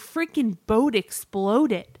mean, your freaking boat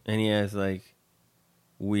exploded. And he has like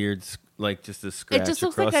weird, like just a scratch It just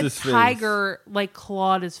looks across like a his face. tiger like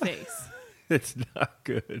clawed his face. It's not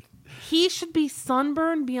good. He should be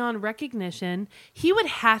sunburned beyond recognition. He would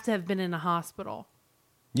have to have been in a hospital.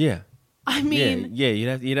 Yeah. I mean, yeah.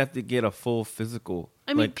 You'd have to get a full physical.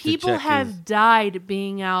 I mean, like, to people check have his- died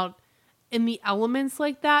being out in the elements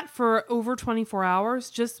like that for over 24 hours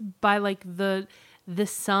just by like the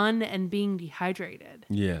sun and being dehydrated.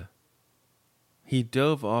 Yeah. He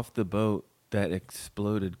dove off the boat that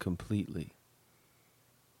exploded completely.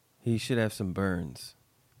 He should have some burns.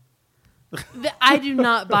 I do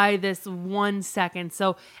not buy this 1 second.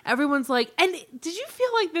 So everyone's like, and did you feel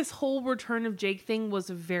like this whole Return of Jake thing was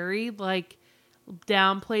very like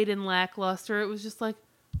downplayed and lackluster? It was just like,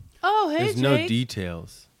 oh, hey, There's Jake. no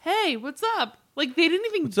details. Hey, what's up? Like they didn't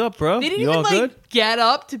even What's up, bro? They didn't You even all like good? get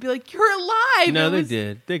up to be like, you're alive. No, It they was-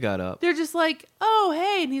 did. They got up. They're just like, oh,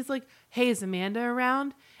 hey. And he's like, hey, is Amanda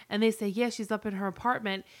around? And they say, yeah, she's up in her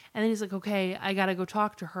apartment. And then he's like, okay, I got to go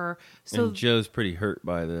talk to her. So And Joe's pretty hurt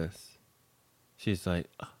by this. She's like,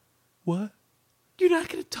 what? you're not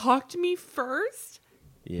going to talk to me first?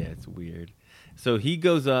 Yeah, it's weird. So he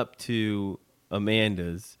goes up to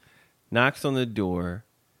Amanda's, knocks on the door.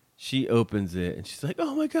 She opens it, and she's like,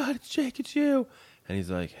 oh, my God, it's Jake, it's you. And he's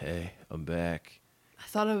like, hey, I'm back. I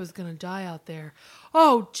thought I was going to die out there.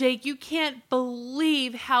 Oh, Jake, you can't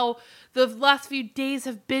believe how the last few days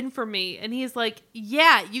have been for me. And he's like,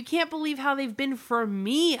 yeah, you can't believe how they've been for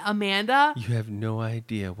me, Amanda. You have no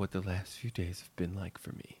idea what the last few days have been like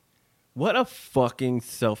for me. What a fucking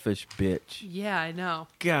selfish bitch. Yeah, I know.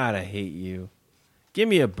 God, I hate you. Give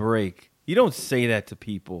me a break. You don't say that to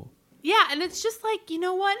people. Yeah, and it's just like, you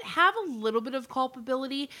know what? Have a little bit of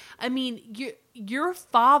culpability. I mean, your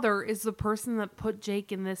father is the person that put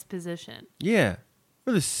Jake in this position. Yeah.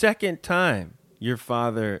 For the second time, your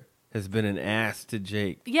father has been an ass to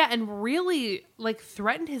Jake. Yeah, and really, like,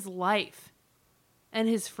 threatened his life and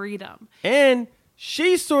his freedom. And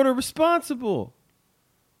she's sort of responsible.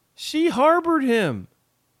 She harbored him.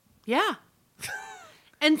 Yeah.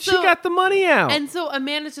 And She so, got the money out. And so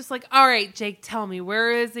Amanda's just like, all right, Jake, tell me,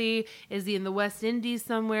 where is he? Is he in the West Indies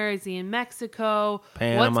somewhere? Is he in Mexico? What's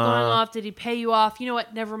Panama. going off? Did he pay you off? You know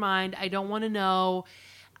what? Never mind. I don't want to know.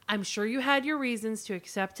 I'm sure you had your reasons to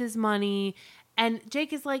accept his money. And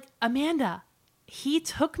Jake is like, Amanda, he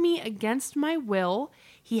took me against my will.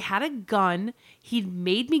 He had a gun. He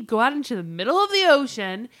made me go out into the middle of the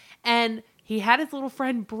ocean. And he had his little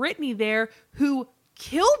friend Brittany there who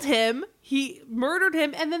killed him. He murdered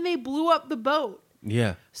him. And then they blew up the boat.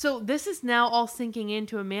 yeah. So this is now all sinking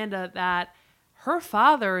into Amanda that her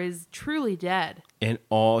father is truly dead. And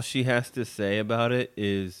all she has to say about it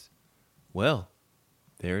is, well,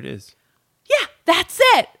 there it is. Yeah, that's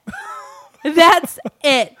it. That's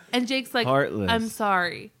it. And Jake's like, Heartless. I'm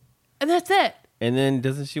sorry. And that's it. And then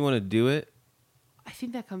doesn't she want to do it? I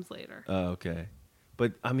think that comes later. Oh, okay.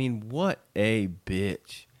 But, I mean, what a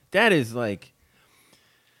bitch. That is like...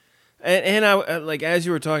 And I like, as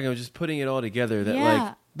you were talking, I was just putting it all together that, Yeah.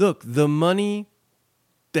 like, look, the money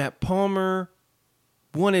that Palmer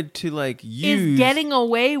wanted to, like, use... Is getting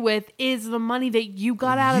away with is the money that you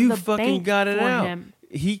got out of you the fucking bank got it for out. him.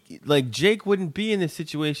 He, like, Jake wouldn't be in this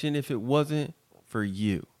situation if it wasn't for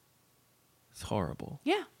you. It's horrible.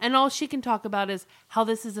 Yeah. And all she can talk about is how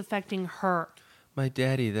this is affecting her. My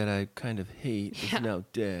daddy that I kind of hate Yeah. is now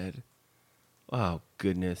dead. Oh,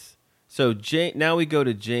 goodness. So Jane, now we go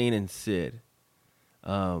to Jane and Sid.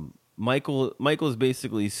 Michael's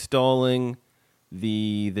basically stalling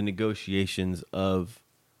the negotiations of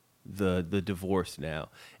the divorce now.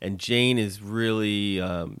 And Jane is really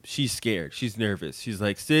she's scared. She's nervous. She's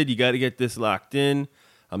like, Sid, you got to get this locked in.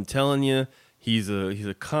 I'm telling you, he's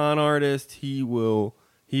a con artist. He will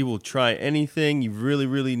try anything. You really,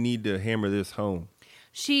 really need to hammer this home.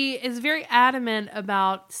 She is very adamant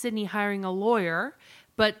about Sydney hiring a lawyer,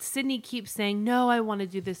 but Sydney keeps saying, no, I want to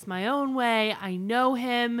do this my own way. I know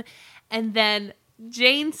him. And then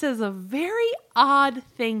Jane says a very odd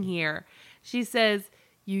thing here. She says,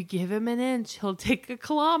 you give him an inch, he'll take a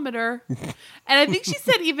kilometer. And I think she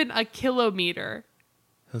said even a kilometer.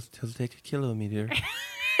 He'll take a kilometer.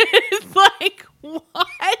 It's like,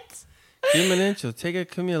 what? Give him an inch, he'll take a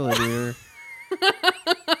kilometer.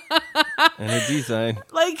 And a design.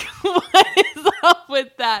 Like, what is up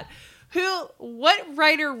with that? What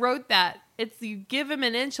writer wrote that? It's you give him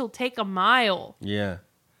an inch, he'll take a mile. Yeah.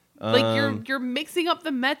 Like you're mixing up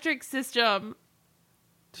the metric system.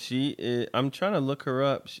 I'm trying to look her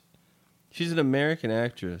up. She's an American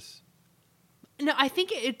actress. No, I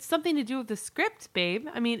think it's something to do with the script, babe.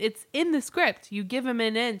 I mean, it's in the script. You give him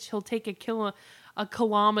an inch, he'll take a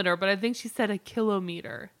kilometer. But I think she said a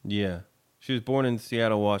kilometer. Yeah. She was born in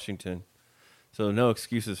Seattle, Washington. So no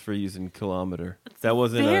excuses for using kilometer. That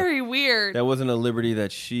wasn't very weird. That wasn't a liberty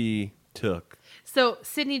that she took. So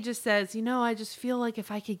Sydney just says, I just feel like if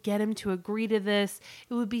I could get him to agree to this,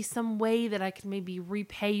 it would be some way that I could maybe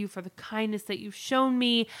repay you for the kindness that you've shown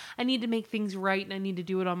me. I need to make things right, and I need to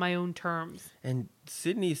do it on my own terms. And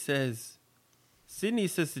Sydney says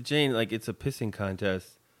to Jane, like, it's a pissing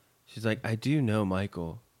contest. She's like, I do know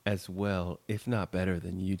Michael as well, if not better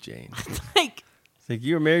than you, Jane. It's like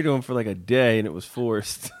you were married to him for like a day and it was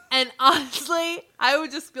forced. And honestly, I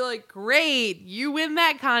would just be like, great, you win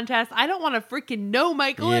that contest. I don't want to freaking know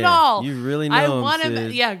Michael at all. You really know him,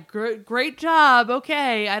 Sid. Yeah, great job.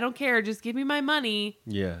 Okay, I don't care. Just give me my money.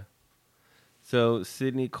 Yeah. So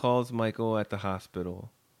Sydney calls Michael at the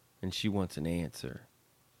hospital and she wants an answer.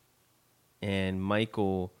 And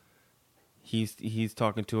Michael, he's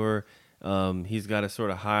talking to her. He's got to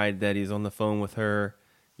sort of hide that he's on the phone with her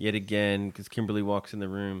yet again because Kimberly walks in the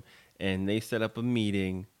room and they set up a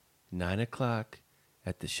meeting 9:00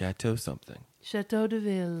 at the Chateau something. Chateau de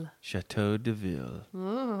Ville. Chateau de Ville.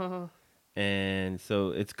 Oh. And so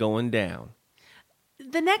it's going down.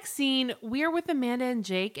 The next scene, we're with Amanda and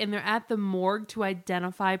Jake, and they're at the morgue to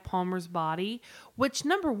identify Palmer's body, which,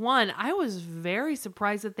 number one, I was very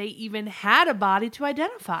surprised that they even had a body to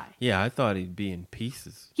identify. Yeah, I thought he'd be in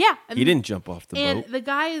pieces. Yeah. He didn't jump off the boat. And the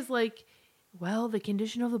guy is like, well, the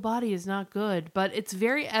condition of the body is not good, but it's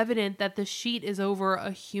very evident that the sheet is over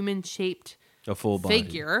a human-shaped a full body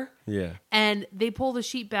figure. Yeah. And they pull the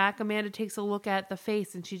sheet back. Amanda takes a look at the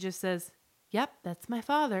face, and she just says, yep, that's my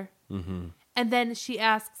father. Mm-hmm. And then she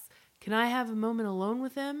asks, can I have a moment alone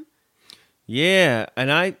with him? Yeah.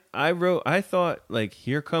 And I thought, like,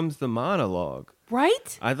 here comes the monologue.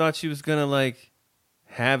 Right? I thought she was going to, like,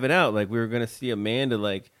 have it out. Like, we were going to see Amanda,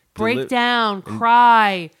 like, break down,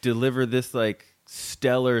 cry. Deliver this, like,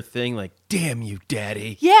 stellar thing, like, damn you,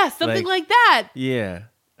 daddy. Yeah, something like that. Yeah.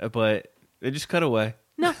 But they just cut away.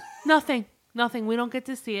 No, nothing. Nothing. We don't get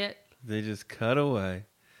to see it. They just cut away.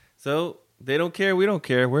 So they don't care. We don't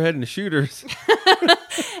care. We're heading to Shooters.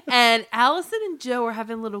 And Allison and Joe are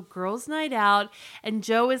having a little girls' night out. And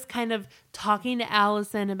Joe is kind of talking to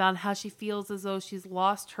Allison about how she feels as though she's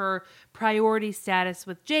lost her priority status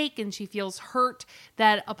with Jake. And she feels hurt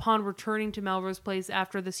that upon returning to Melrose Place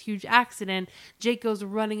after this huge accident, Jake goes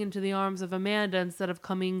running into the arms of Amanda instead of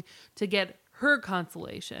coming to get her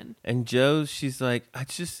consolation. And Joe, she's like,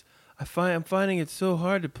 I'm finding it so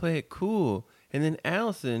hard to play it cool. And then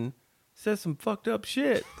Allison says some fucked up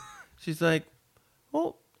shit. She's like,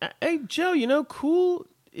 well, hey, Joe, cool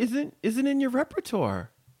isn't in your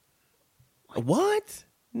repertoire. What?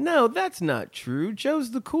 No, that's not true.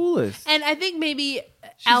 Joe's the coolest. And I think maybe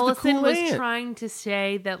She's Allison cool was aunt. trying to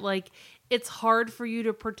say that, like, it's hard for you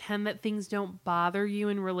to pretend that things don't bother you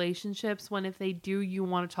in relationships when if they do, you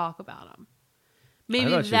want to talk about them. Maybe I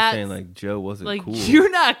thought she was that's saying, like, Joe wasn't like, cool.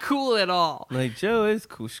 you're not cool at all. Like, Joe is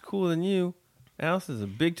cool. She's cooler than you. Allison's a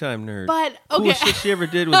big-time nerd. But, okay. Coolest shit she ever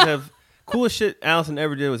did was have... Coolest shit Allison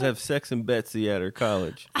ever did was have sex and Betsy at her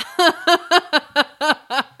college.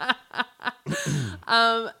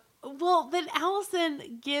 Well, then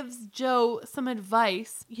Allison gives Joe some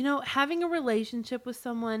advice. Having a relationship with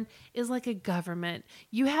someone is like a government.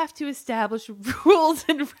 You have to establish rules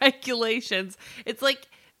and regulations. It's like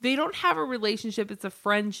they don't have a relationship. It's a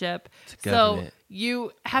friendship. It's a government. So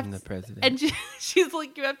you have I'm the president. And she's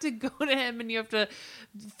like, you have to go to him and you have to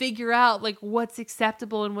figure out like what's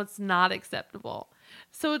acceptable and what's not acceptable.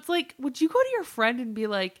 So it's like, would you go to your friend and be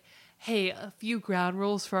like, Hey, a few ground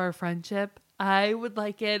rules for our friendship. I would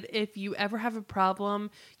like it if you ever have a problem,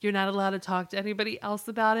 you're not allowed to talk to anybody else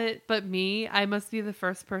about it but me. I must be the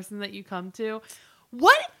first person that you come to.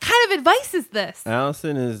 What kind of advice is this?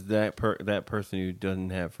 Allison is that person who doesn't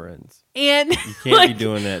have friends. And You can't be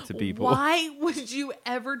doing that to people. Why would you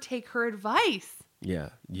ever take her advice? Yeah.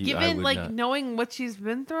 I Given would like not. knowing what she's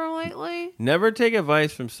been through lately? Never take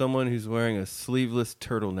advice from someone who's wearing a sleeveless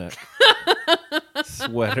turtleneck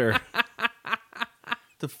sweater.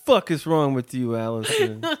 The fuck is wrong with you,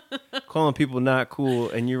 Allison? Calling people not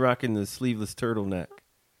cool and you're rocking the sleeveless turtleneck.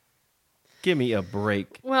 Give me a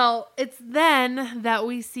break. Well, it's then that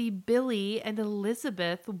we see Billy and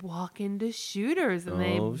Elizabeth walk into Shooters and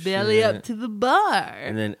they belly up to the bar.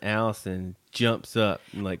 And then Allison jumps up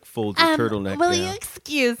and like folds her turtleneck will down. you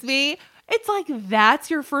excuse me? It's like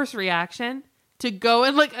that's your first reaction to go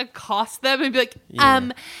and like accost them and be like,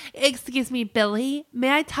 excuse me, Billy,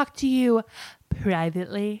 may I talk to you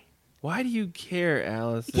privately? Why do you care,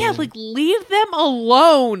 Allison? Yeah, like leave them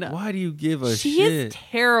alone. Why do you give a She shit? is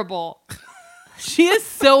terrible. She is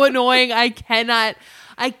so annoying. I cannot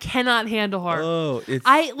handle her. Oh, this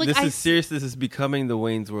is serious. This is becoming the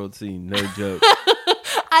Wayne's World scene. No joke.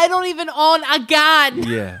 I don't even own a gun.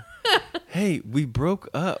 Yeah. Hey, we broke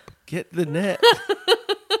up. Get the net.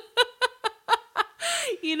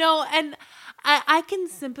 And I can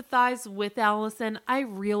sympathize with Allison. I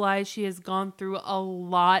realize she has gone through a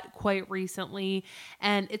lot quite recently,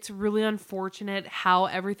 and it's really unfortunate how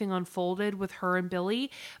everything unfolded with her and Billy.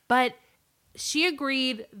 But she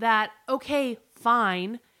agreed that, okay,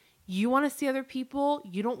 fine. You want to see other people.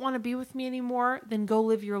 You don't want to be with me anymore. Then go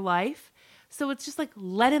live your life. So it's just like,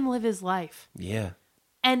 let him live his life. Yeah.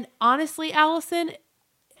 And honestly, Allison,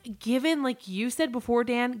 given, like you said before,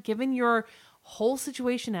 Dan, given your whole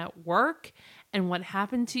situation at work and what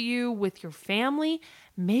happened to you with your family,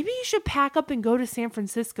 maybe you should pack up and go to San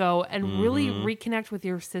Francisco and really reconnect with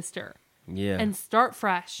your sister. Yeah. And start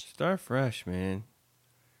fresh. Start fresh, man.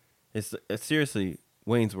 It's seriously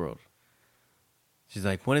Wayne's World. She's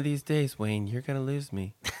like, one of these days, Wayne, you're going to lose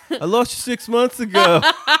me. I lost you 6 months ago.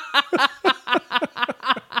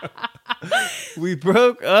 We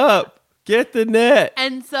broke up. Get the net.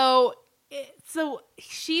 And so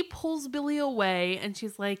she pulls Billy away and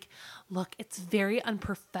she's like, look, it's very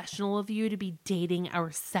unprofessional of you to be dating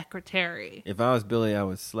our secretary. If I was Billy, I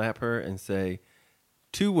would slap her and say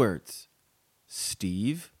 2 words.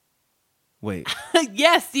 Steve. Wait.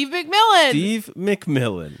 Yes, Steve McMillan. Steve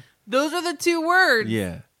McMillan. Those are the 2 words.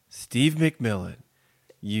 Yeah. Steve McMillan.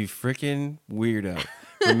 You freaking weirdo.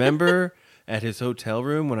 Remember at his hotel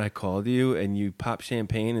room when I called you and you popped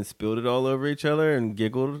champagne and spilled it all over each other and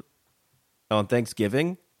giggled on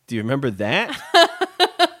Thanksgiving? Do you remember that?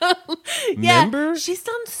 Remember? Yeah, she's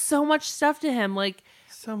done so much stuff to him. Like,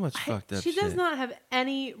 so much fucked up shit. She does not have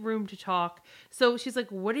any room to talk. So she's like,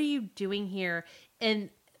 what are you doing here? And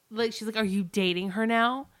like, she's like, are you dating her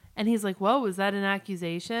now? And he's like, whoa, is that an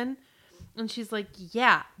accusation? And she's like,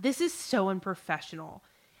 yeah, this is so unprofessional.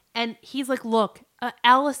 And he's like, look,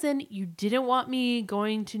 Allison, you didn't want me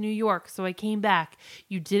going to New York, so I came back.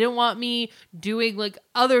 You didn't want me doing like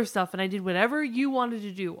other stuff, and I did whatever you wanted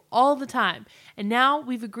to do all the time. And now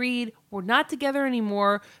we've agreed we're not together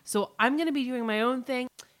anymore, so I'm going to be doing my own thing.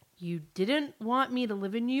 You didn't want me to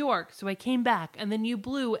live in New York, so I came back, and then you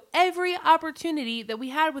blew every opportunity that we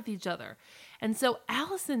had with each other. And so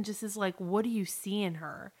Allison just is like, what do you see in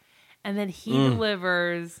her? And then he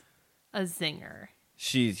delivers a zinger.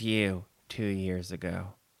 She's you 2 years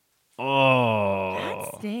ago. Oh.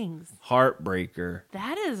 That stings. Heartbreaker.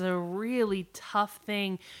 That is a really tough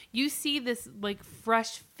thing. You see this like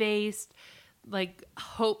fresh-faced, like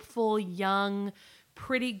hopeful, young,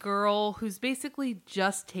 pretty girl who's basically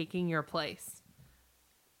just taking your place.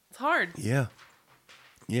 It's hard. Yeah.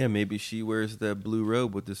 Yeah, maybe she wears that blue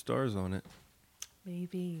robe with the stars on it.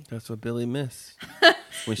 Maybe. That's what Billy missed.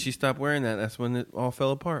 When she stopped wearing that, that's when it all fell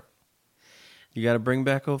apart. You got to bring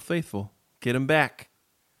back Old Faithful. Get him back.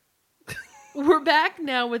 We're back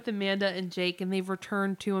now with Amanda and Jake, and they've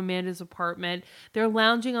returned to Amanda's apartment. They're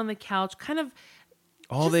lounging on the couch, kind of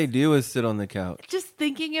all they do is sit on the couch. Just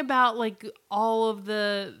thinking about like all of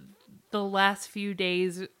the last few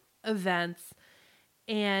days events.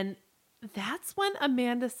 And that's when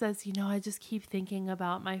Amanda says, I just keep thinking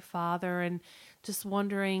about my father and just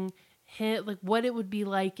wondering like what it would be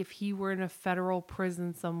like if he were in a federal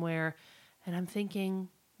prison somewhere. And I'm thinking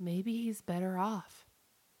maybe he's better off.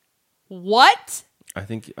 What? I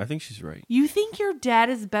think she's right. You think your dad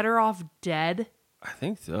is better off dead? I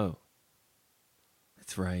think so.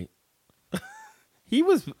 That's right. He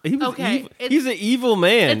was Okay, evil. He's an evil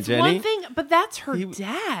man, It's Jenny. one thing, but that's her He-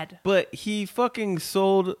 dad. But he fucking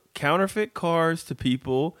sold counterfeit cars to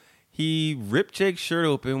people. He ripped Jake's shirt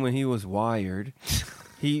open when he was wired.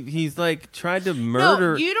 He's like tried to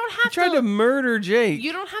murder. you don't he have tried to murder Jake.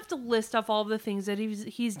 You don't have to list off all the things that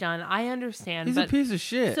he's done. I understand. He's a piece of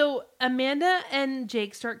shit. So Amanda and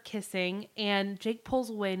Jake start kissing, and Jake pulls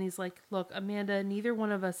away, and he's like, "Look, Amanda, neither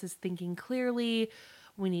one of us is thinking clearly.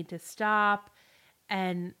 We need to stop."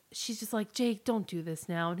 And she's just like, "Jake, don't do this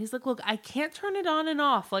now." And he's like, "Look, I can't turn it on and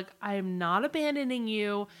off. Like, I am not abandoning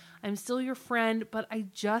you. I'm still your friend, but I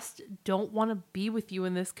just don't want to be with you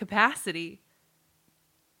in this capacity."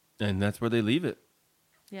 And that's where they leave it.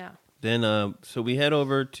 Yeah. Then, so we head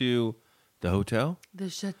over to the hotel. The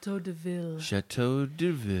Chateau de Ville. Chateau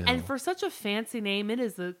de Ville. And for such a fancy name, it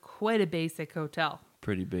is quite a basic hotel.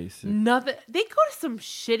 Pretty basic. Nothing. They go to some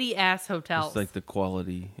shitty ass hotels. It's like the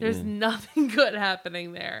quality. There's nothing good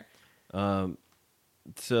happening there.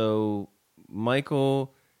 So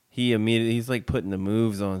Michael, he's like putting the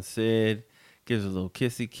moves on Sid, gives a little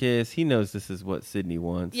kissy kiss. He knows this is what Sydney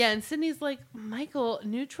wants. Yeah, and Sydney's like, "Michael,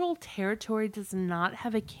 neutral territory does not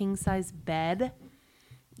have a king size bed."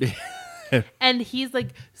 And he's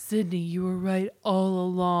like, "Sydney, you were right all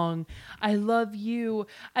along. I love you.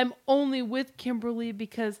 I'm only with Kimberly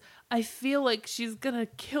because I feel like she's gonna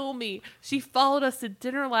kill me. She followed us to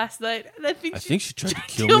dinner last night, and I think she tried to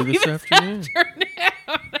kill me this afternoon."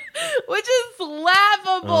 Which is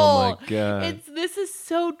laughable. Oh my God. This is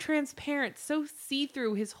so transparent, so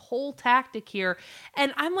see-through, his whole tactic here.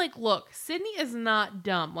 And I'm like, look, Sydney is not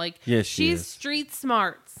dumb. Like, Yes, she she's is. street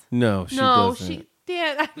smarts. No, she doesn't.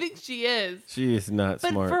 Dan, I think she is. She is not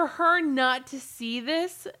But smart. for her not to see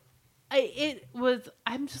this,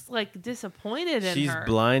 I'm just like disappointed in She's her.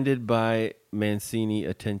 blinded by Mancini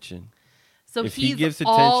attention. So if he he's gives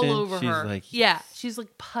all attention, over she's her. like, yeah, yes. she's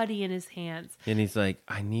like putty in his hands. And he's like,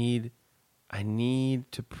 I need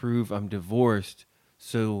to prove I'm divorced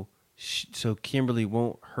so Kimberly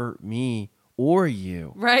won't hurt me or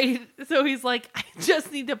you. Right? So he's like, I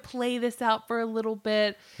just need to play this out for a little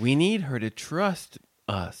bit. We need her to trust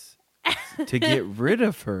us to get rid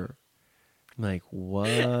of her. I'm like,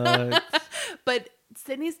 what? But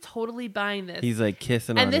Sydney's totally buying this. He's like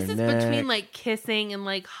kissing and on this her is neck. between like kissing and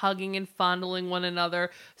like hugging and fondling one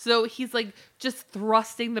another. So he's like just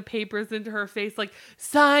thrusting the papers into her face, like,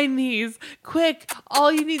 sign these quick.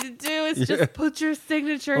 All you need to do is just put your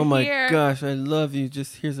signature Oh my here. gosh, I love you.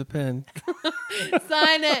 Just here's a pen.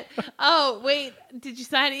 Sign it. Oh, wait. Did you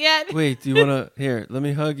sign it yet? Wait, do you want to? Here, let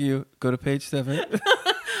me hug you. Go to page 7.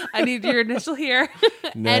 I need your initial here.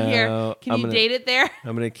 And here. No, Can I'm you gonna- date it there?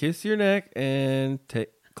 I'm going to kiss your neck and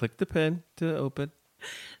click the pen to open.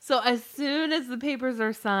 So as soon as the papers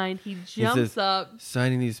are signed, he jumps says, up.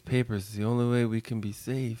 Signing these papers is the only way we can be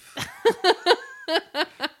safe.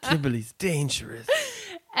 Kimberly's dangerous.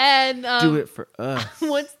 And Do it for us.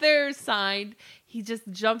 once they're signed, he just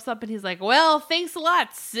jumps up and he's like, well, thanks a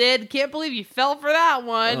lot, Sid. Can't believe you fell for that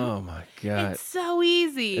one. Oh my God. It's so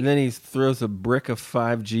easy. And then he throws a brick of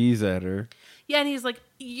 5 G's at her. Yeah, and he's like,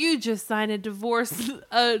 you just signed a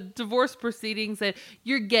divorce proceedings and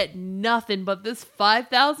you're getting nothing but this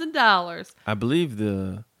 $5,000. I believe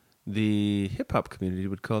the hip hop community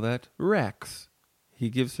would call that racks. He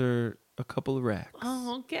gives her a couple of racks.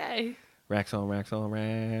 Oh, okay. Racks on racks on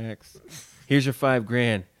racks. Here's your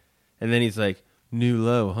 $5,000. And then he's like, new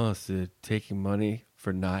low, huh, Sid? Taking money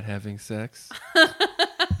for not having sex?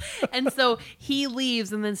 And so he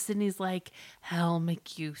leaves, and then Sydney's like, I'll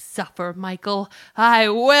make you suffer, Michael. I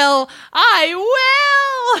will.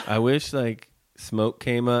 I wish like smoke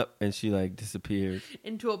came up and she like disappeared.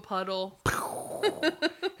 Into a puddle.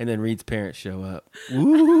 And then Reed's parents show up.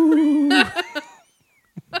 Woo!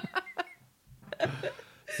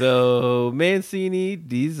 So Mancini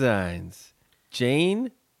designs.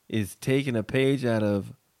 Jane is taking a page out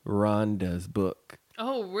of Rhonda's book.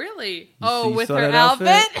 Oh, really? You With saw her that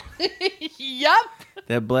outfit? Yup.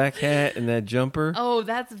 That black hat and that jumper. Oh,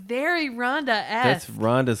 that's very That's Rhonda-esque.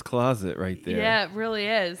 Rhonda's closet right there. Yeah, it really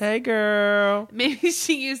is. Hey girl. Maybe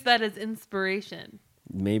she used that as inspiration.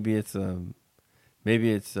 Maybe it's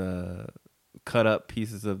cut up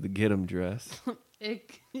pieces of the Get 'em dress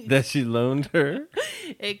It, that she loaned her.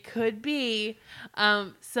 it could be.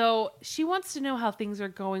 So she wants to know how things are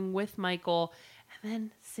going with Michael. And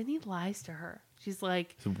then Sydney lies to her. She's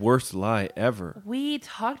like, It's the worst lie ever. we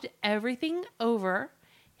talked everything over.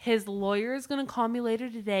 His lawyer is going to call me later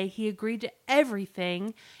today. He agreed to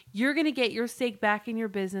everything. You're going to get your stake back in your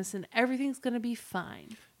business and everything's going to be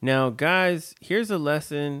fine. Now, guys, here's a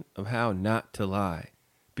lesson of how not to lie.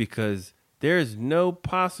 Because there is no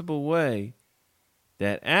possible way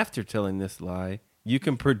that after telling this lie, you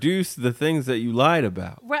can produce the things that you lied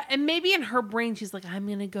about. Right, and maybe in her brain she's like, I'm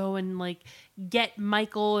gonna go and like get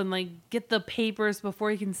Michael and like get the papers before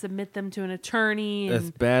he can submit them to an attorney. And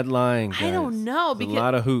That's bad lying, guys. I don't know, It's a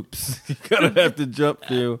lot of hoops you gotta have to jump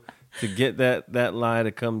through to get that lie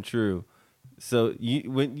to come true. So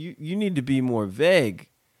you need to be more vague.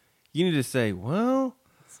 You need to say, well,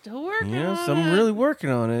 still working. so I'm really working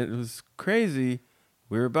on it. It was crazy.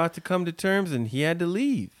 We were about to come to terms, and he had to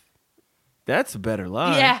leave. That's a better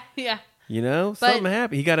lie. Yeah. Something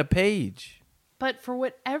happened. He got a page. But for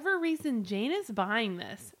whatever reason, Jane is buying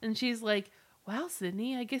this. And she's like, wow,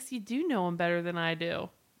 Sydney, I guess you do know him better than I do.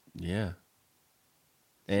 Yeah.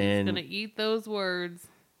 She's And going to eat those words.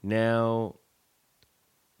 now,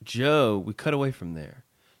 Joe, we cut away from there.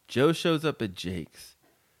 Joe shows up at Jake's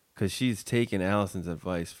because she's taken Allison's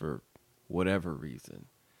advice for whatever reason.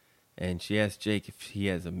 And she asks Jake if he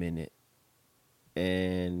has a minute.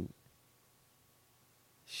 And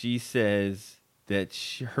she says that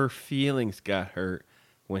her feelings got hurt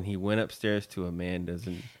when he went upstairs to Amanda's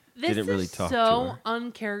and didn't really talk to her. This is so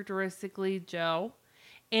uncharacteristically Joe.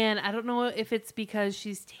 And I don't know if it's because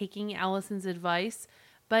she's taking Allison's advice,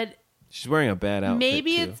 but she's wearing a bad outfit,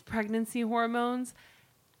 maybe too. it's pregnancy hormones.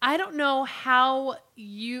 I don't know how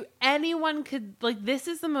anyone could, like, this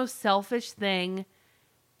is the most selfish thing.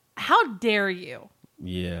 How dare you?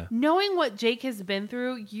 Yeah. Knowing what Jake has been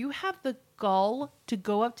through, you have the gall to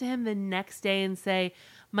go up to him the next day and say,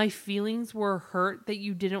 my feelings were hurt that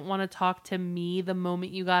you didn't want to talk to me the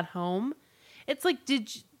moment you got home. It's like,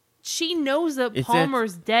 she knows that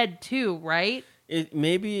Palmer's dead too, right?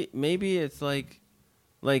 Maybe it's like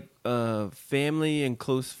family and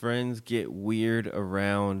close friends get weird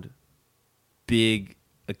around big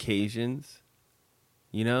occasions,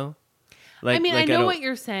 Like, I mean, I know what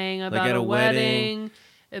you're saying about at a a wedding.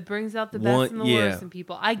 It brings out the best and the worst in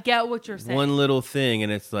people. I get what you're saying. One little thing,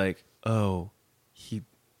 and it's like, oh, he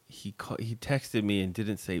texted me and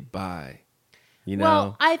didn't say bye.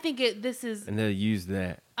 Well, I think this is, and they'll use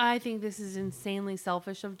that. I think this is insanely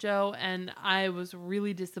selfish of Joe, and I was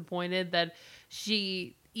really disappointed that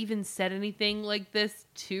she even said anything like this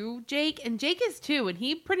to Jake, and Jake is too, and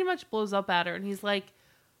he pretty much blows up at her, and he's like,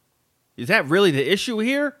 is that really the issue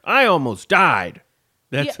here? I almost died.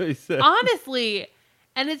 That's what he said. Honestly.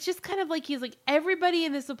 And it's just kind of like, he's like, everybody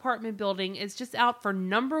in this apartment building is just out for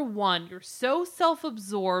number one. You're so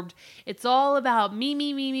self-absorbed. It's all about me,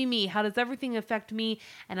 me, me, me, me. How does everything affect me?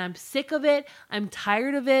 And I'm sick of it. I'm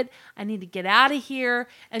tired of it. I need to get out of here.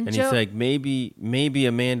 And Joe, he's like, maybe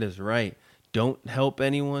Amanda's right. Don't help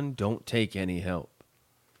anyone. Don't take any help.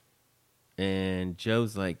 And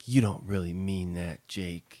Joe's like, you don't really mean that,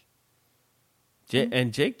 Jake.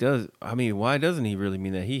 And Jake does. I mean, why doesn't he really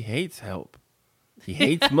mean that? He hates help. He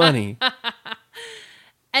hates money.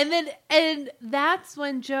 And that's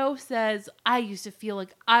when Joe says, I used to feel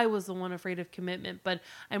like I was the one afraid of commitment, but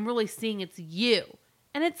I'm really seeing it's you.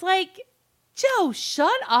 And it's like, Joe,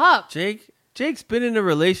 shut up. Jake's been in a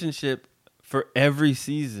relationship for every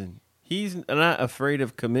season. He's not afraid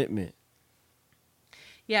of commitment.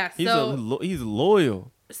 Yeah, he's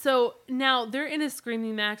loyal. So now they're in a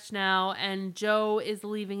screaming match now, and Joe is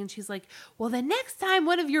leaving, and she's like, well, the next time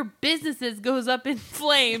one of your businesses goes up in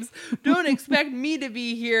flames, don't expect me to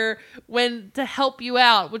be here to help you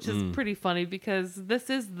out, which is pretty funny because this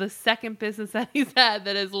is the second business that he's had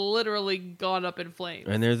that has literally gone up in flames.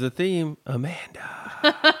 And there's a theme,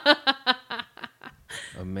 Amanda.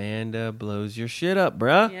 Amanda blows your shit up,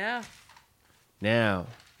 bruh. Yeah. Now,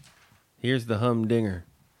 here's the humdinger.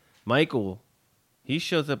 Michael, he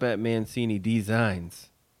shows up at Mancini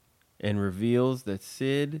Designs and reveals that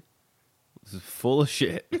Sid was full of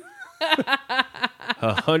shit.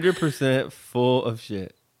 100% full of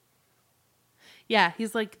shit. Yeah,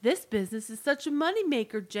 he's like, this business is such a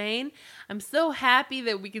moneymaker, Jane. I'm so happy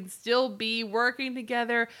that we can still be working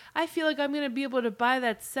together. I feel like I'm going to be able to buy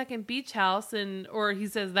that second beach house, or he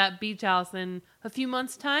says that beach house in a few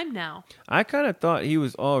months' time now. I kind of thought he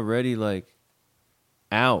was already like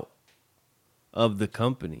out of the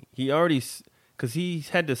company. He already, because he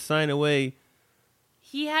had to sign away.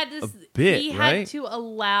 He had to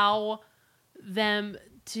allow them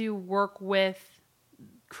to work with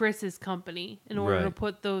Chris's company in order to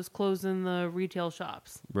put those clothes in the retail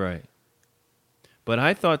shops. Right. But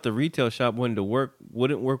I thought the retail shop wouldn't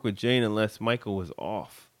work with Jane unless Michael was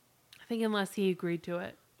off. I think unless he agreed to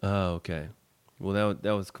it. Oh, okay. Well,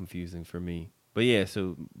 that was confusing for me. But yeah,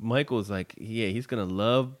 so Michael's like, he's going to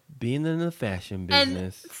love being in the fashion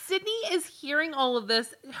business. And Sydney is hearing all of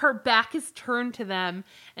this. Her back is turned to them,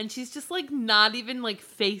 and she's just like not even like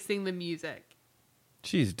facing the music.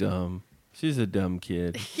 She's dumb. She's a dumb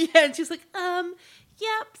kid. Yeah, and she's like,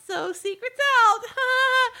 yep, so secret's out.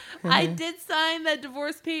 I did sign the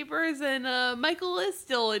divorce papers, and Michael is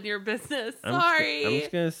still in your business. Sorry. I'm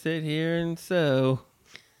just gonna sit here and sew.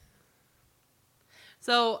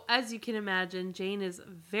 So, as you can imagine, Jane is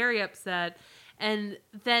very upset. And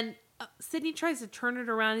then Sydney tries to turn it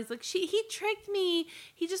around. He's like, he tricked me.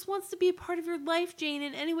 He just wants to be a part of your life, Jane,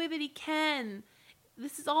 in any way that he can.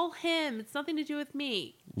 This is all him. It's nothing to do with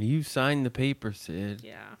me. You signed the paper, Sid.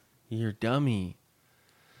 Yeah. You're a dummy.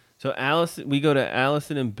 So we go to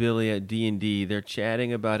Allison and Billy at D&D. They're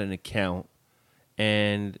chatting about an account.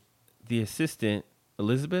 And the assistant,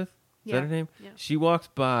 Elizabeth, is that her name? Yeah. She walks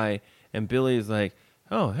by, and Billy is like,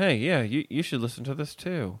 oh, hey, yeah, you should listen to this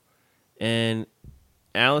too. And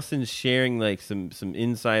Allison's sharing like some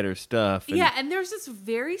insider stuff. And there's this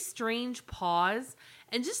very strange pause.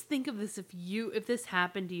 And just think of this: if this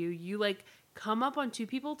happened to you, you like come up on two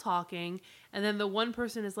people talking, and then the one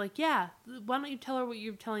person is like, yeah, why don't you tell her what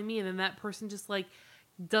you're telling me? And then that person just like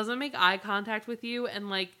doesn't make eye contact with you and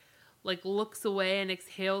like looks away and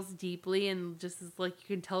exhales deeply, and just is like, you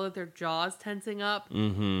can tell that their jaw's tensing up.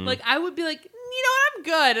 Mm-hmm. Like, I would be like, you know what, I'm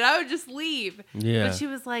good, and I would just leave. Yeah. But she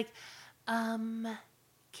was like, can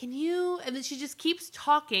you? And then she just keeps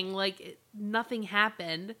talking like nothing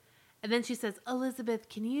happened. And then she says, Elizabeth,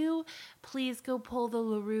 can you please go pull the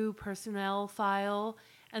LaRue personnel file?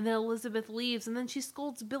 And then Elizabeth leaves, and then she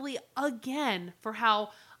scolds Billy again for how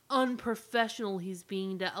unprofessional he's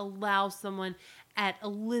being to allow someone at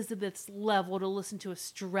Elizabeth's level to listen to a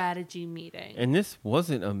strategy meeting. And this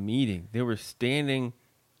wasn't a meeting. They were standing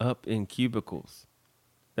up in cubicles.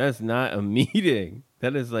 That's not a meeting.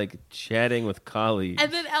 That is like chatting with colleagues.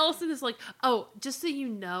 And then Allison is like, oh, just so you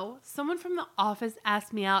know, someone from the office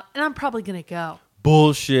asked me out, and I'm probably going to go.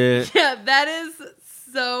 Bullshit. Yeah, that is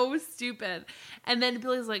so stupid. And then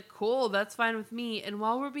Billy's like, cool, that's fine with me. And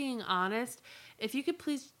while we're being honest, if you could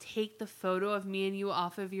please take the photo of me and you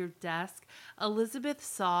off of your desk. Elizabeth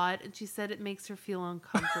saw it, and she said it makes her feel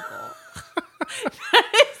uncomfortable.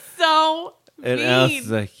 That is so and mean. Allison's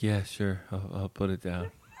like, yeah, sure, I'll put it down.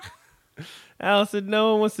 Allison,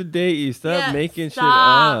 no one wants to date you. Stop making shit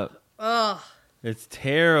up. Ugh. It's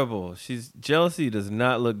terrible. Jealousy does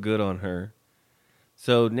not look good on her.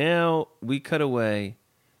 So now we cut away.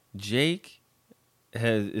 Jake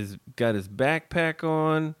is got his backpack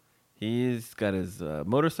on. He's got his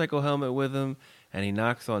motorcycle helmet with him, and he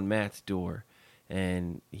knocks on Matt's door.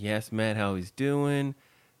 And he asks Matt how he's doing.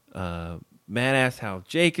 Matt asks how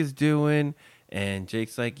Jake is doing, and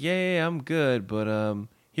Jake's like, yeah, I'm good, but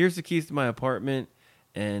here's the keys to my apartment,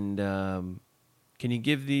 and can you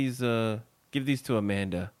give these to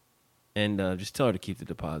Amanda, and just tell her to keep the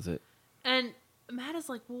deposit. And Matt is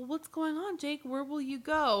like, well, what's going on, Jake? Where will you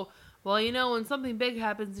go? Well, you know, when something big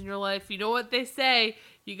happens in your life, you know what they say.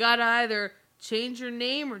 You got to either change your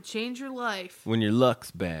name or change your life. When your luck's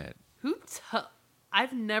bad.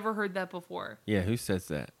 I've never heard that before. Yeah, who says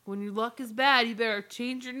that? When your luck is bad, you better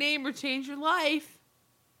change your name or change your life.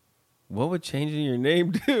 What would changing your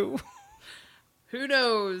name do? Who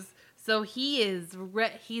knows? So he's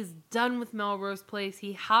done with Melrose Place.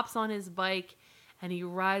 He hops on his bike and he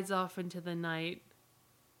rides off into the night.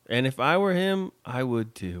 And if I were him, I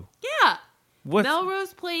would too. Yeah.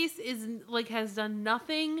 Melrose Place has done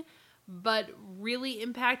nothing but really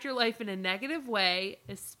impact your life in a negative way,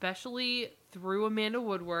 especially through Amanda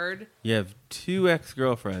Woodward. You have 2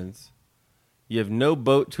 ex-girlfriends. You have no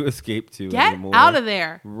boat to escape to anymore. Get out of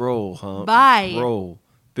there. Roll, hump. Bye. Roll.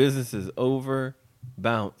 Business is over.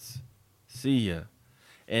 Bounce. See ya.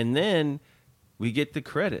 And then we get the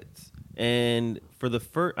credits. And for the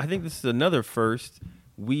first, I think this is another first,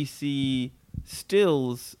 we see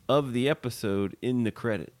stills of the episode in the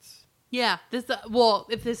credits. Yeah.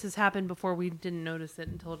 If this has happened before, we didn't notice it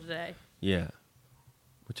until today. Yeah.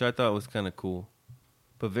 Which I thought was kind of cool.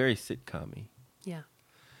 But very sitcom-y. Yeah.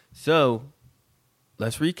 So,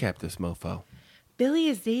 let's recap this mofo. Billy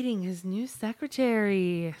is dating his new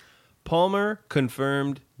secretary. Palmer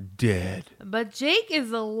confirmed dead. But Jake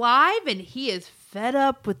is alive and he is fed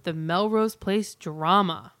up with the Melrose Place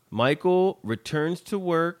drama. Michael returns to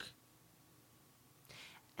work.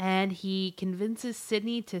 And he convinces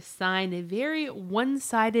Sydney to sign a very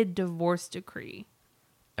one-sided divorce decree.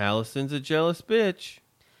 Allison's a jealous bitch.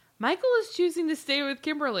 Michael is choosing to stay with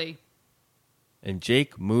Kimberly. And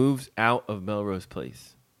Jake moves out of Melrose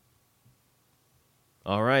Place.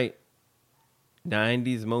 All right.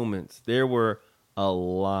 90s moments. There were a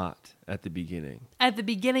lot at the beginning.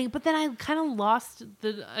 But then I kind of lost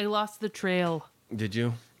the trail. Did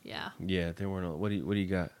you? Yeah. Yeah, there weren't. What do you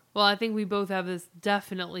got? Well, I think we both have this,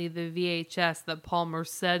 definitely the VHS that Palmer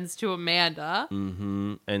sends to Amanda.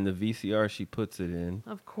 Mm-hmm. And the VCR she puts it in.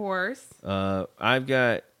 Of course. I've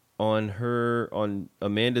got on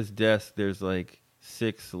Amanda's desk, there's like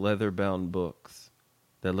 6 leather-bound books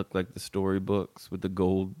that look like the storybooks with the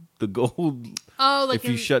gold. Oh, like if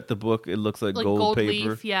you shut the book, it looks like gold paper.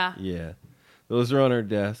 Leaf, yeah. Yeah. Those are on her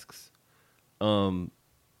desks.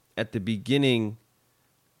 At the beginning,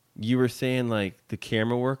 you were saying like the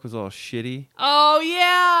camera work was all shitty. Oh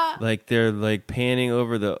yeah. Like they're like panning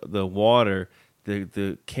over the water.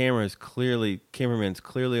 The cameraman's clearly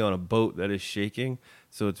on a boat that is shaking,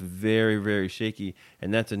 so it's very, very shaky.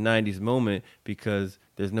 And that's a 90s moment because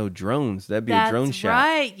there's no drones. That'd be a drone shot.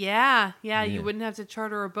 Right, yeah. You wouldn't have to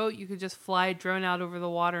charter a boat. You could just fly a drone out over the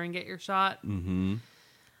water and get your shot. Mm-hmm.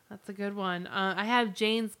 That's a good one. I have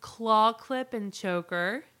Jane's claw clip and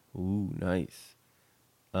choker. Ooh, nice.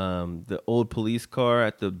 The old police car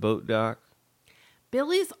at the boat dock.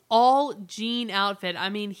 Billy's all jean outfit. I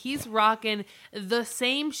mean, he's rocking the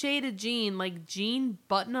same shade of jean, like jean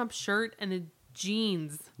button-up shirt and a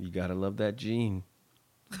jeans. You gotta love that jean.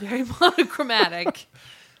 Very monochromatic.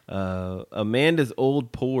 Amanda's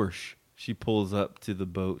old Porsche she pulls up to the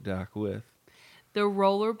boat dock with. The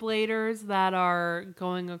rollerbladers that are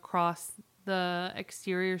going across the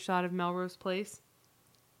exterior shot of Melrose Place.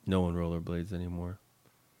 No one rollerblades anymore.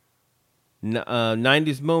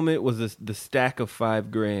 90s moment was the stack of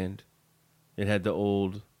 $5,000. It had the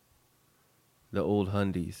old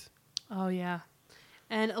Hundies. Oh yeah.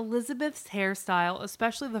 And Elizabeth's hairstyle,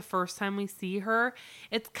 especially the first time we see her,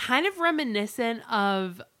 it's kind of reminiscent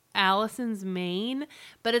of Allison's mane,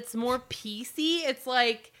 but it's more piecey. It's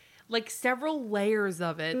like several layers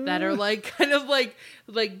of it that are like kind of like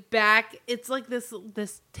back. It's like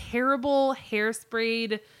this terrible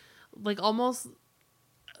hairsprayed, like almost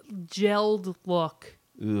gelled look.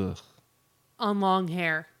 Ugh. On long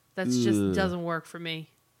hair. That's just doesn't work for me.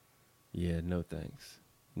 Yeah, no thanks.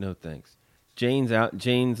 No thanks. Jane's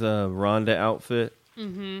Rhonda outfit.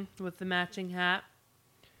 Mm-hmm. With the matching hat.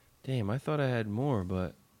 Damn, I thought I had more,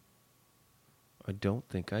 but I don't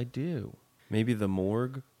think I do. Maybe the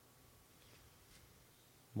morgue?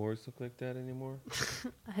 Morgues look like that anymore?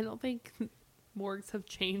 I don't think morgues have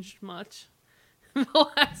changed much in the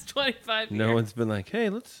last 25 years. No one's been like, hey,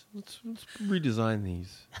 let's redesign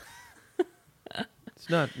these. It's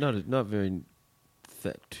not very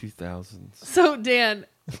 2000s. So, Dan,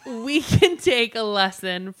 we can take a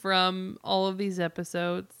lesson from all of these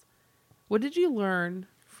episodes. What did you learn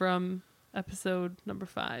from episode number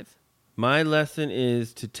 5? My lesson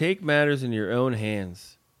is to take matters in your own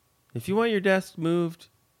hands. If you want your desk moved,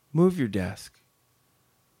 move your desk.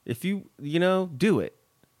 If you do it.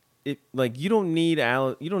 You don't need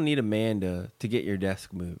Amanda to get your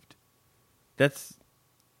desk moved. That's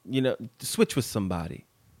switch with somebody.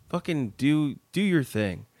 Fucking do your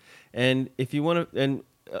thing. And if you want to, and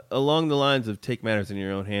along the lines of take matters in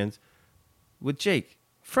your own hands, with Jake,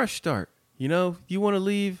 fresh start. You want to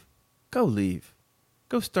leave, go leave.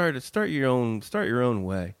 Go start your own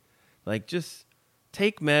way. Like, just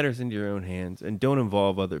take matters into your own hands and don't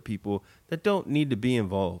involve other people that don't need to be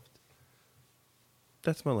involved.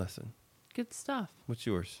 That's my lesson. Good stuff. What's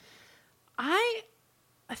yours? I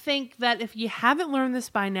think that if you haven't learned this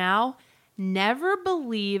by now, never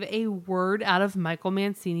believe a word out of Michael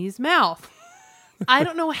Mancini's mouth. I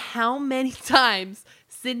don't know how many times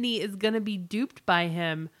Sydney is going to be duped by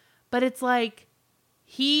him, but it's like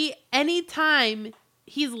anytime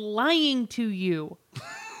he's lying to you.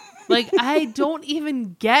 Like, I don't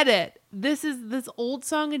even get it. This old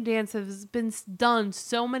song and dance has been done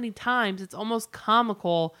so many times. It's almost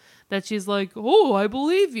comical that she's like, oh, I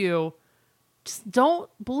believe you. Just don't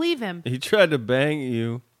believe him. He tried to bang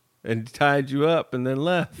you and tied you up and then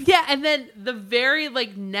left. Yeah, and then the very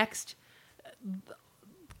next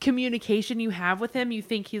communication you have with him, you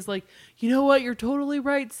think he's like, you know what? You're totally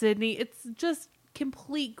right, Sydney. It's just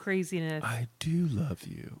complete craziness. I do love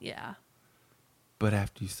you. Yeah. But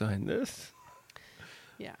after you sign this.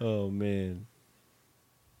 Yeah. Oh, man.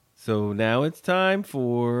 So now it's time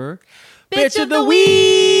for Bitch of the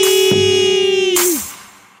Week!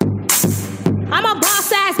 I'm a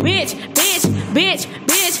boss ass bitch.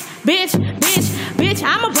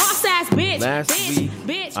 I'm a boss ass bitch. Last week,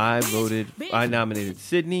 bitch, I nominated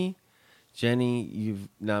Sydney. Jenny, you've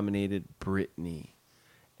nominated Brittany.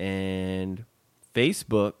 And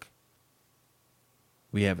Facebook,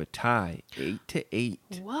 we have a tie, 8-8.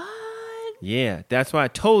 What? Yeah, that's why I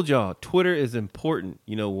told y'all Twitter is important.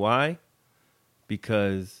 You know why?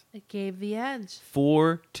 Because It gave the edge.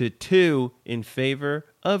 4-2 in favor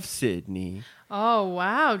of Sydney. Oh,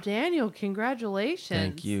 wow. Daniel, congratulations.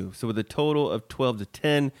 Thank you. So with a total of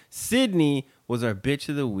 12-10, Sydney was our bitch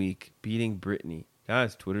of the week, beating Brittany.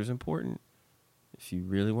 Guys, Twitter's important. If you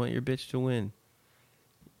really want your bitch to win,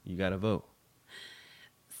 you got to vote.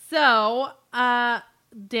 So,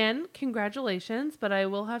 Dan, congratulations. But I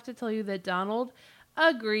will have to tell you that Donald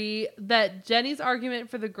agree that Jenny's argument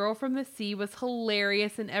for the girl from the sea was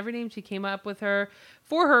hilarious, and every name she came up with for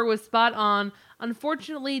her was spot on.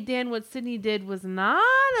 Unfortunately, Dan, what Sydney did was not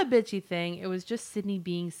a bitchy thing. It was just Sydney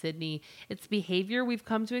being Sydney. It's behavior we've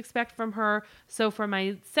come to expect from her. So for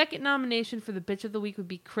my second nomination for the bitch of the week would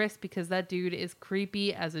be Chris, because that dude is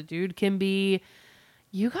creepy as a dude can be.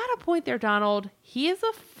 You got a point there, Donald. He is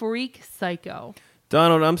a freak psycho.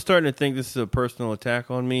 Donald, I'm starting to think this is a personal attack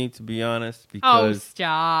on me, to be honest, Oh, because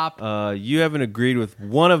stop. you haven't agreed with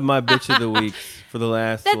one of my bitch of the weeks for the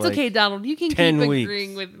last That's okay, Donald. You can 10 keep weeks.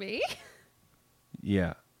 agreeing with me.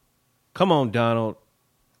 Yeah. Come on, Donald.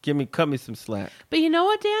 Cut me some slack. But you know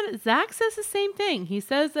what, Dan? Zach says the same thing. He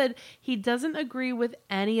says that he doesn't agree with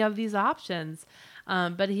any of these options.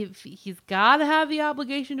 But he's got to have the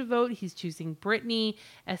obligation to vote. He's choosing Brittany,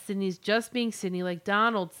 as Sydney's just being Sydney, like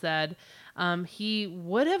Donald said. He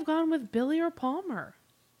would have gone with Billy or Palmer.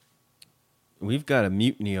 We've got a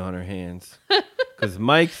mutiny on our hands. Because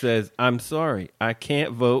Mike says, I'm sorry, I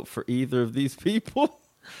can't vote for either of these people.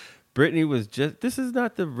 Brittany was this is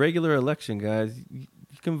not the regular election, guys. You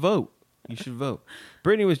can vote. You should vote.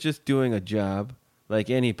 Brittany was just doing a job like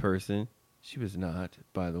any person. She was not,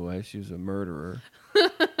 by the way. She was a murderer.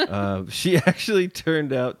 She actually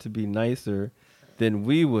turned out to be nicer than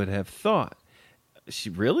we would have thought.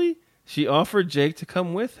 She offered Jake to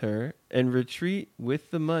come with her and retreat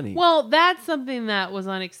with the money. Well, that's something that was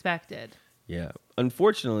unexpected. Yeah.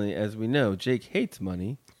 Unfortunately, as we know, Jake hates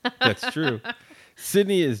money. That's true.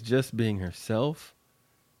 Sydney is just being herself.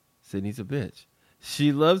 Sydney's a bitch.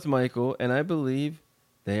 She loves Michael, and I believe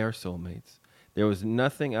they are soulmates. There was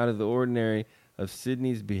nothing out of the ordinary of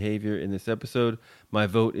Sydney's behavior in this episode. My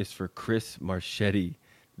vote is for Chris Marchetti.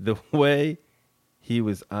 The way he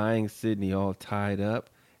was eyeing Sydney all tied up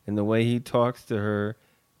and the way he talks to her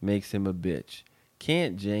makes him a bitch.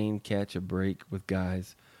 Can't Jane catch a break with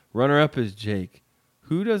guys? Runner-up is Jake.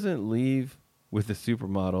 Who doesn't leave with a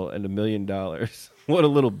supermodel and $1 million? What a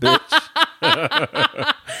little bitch.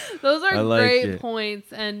 Those are like great it.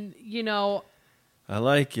 points. And, I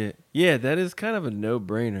like it. Yeah, that is kind of a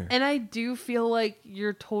no-brainer. and I do feel like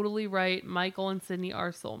you're totally right. Michael and Sydney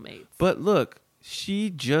are soulmates. But look, she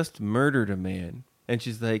just murdered a man. And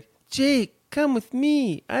she's like, Jake, come with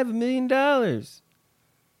me. I have $1 million.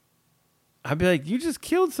 I'd be like, you just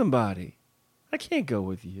killed somebody. I can't go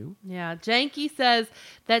with you. Yeah, Janky says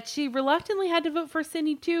that she reluctantly had to vote for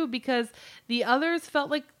Sydney too because the others felt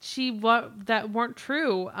like that weren't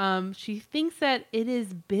true. She thinks that it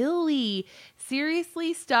is Billy.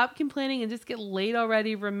 Seriously, stop complaining and just get laid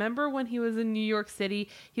already. Remember when he was in New York City,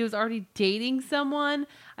 he was already dating someone?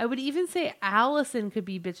 I would even say Allison could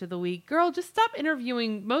be bitch of the week. Girl, just stop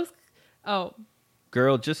interviewing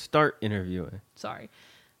Girl, just start interviewing. Sorry.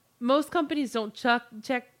 Most companies don't check.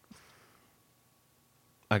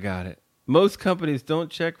 I got it. Most companies don't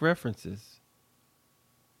check references.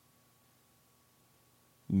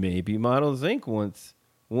 Maybe Models Inc.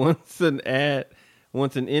 wants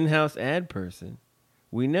an in-house ad person.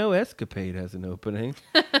 We know Escapade has an opening.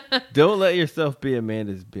 Don't let yourself be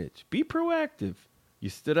Amanda's bitch. Be proactive. You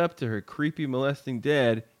stood up to her creepy molesting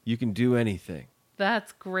dad. You can do anything.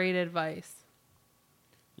 That's great advice.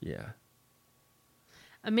 Yeah.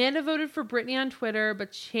 Amanda voted for Brittany on Twitter,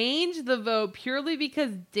 but changed the vote purely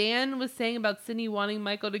because Dan was saying about Sydney wanting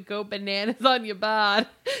Michael to go bananas on your bod.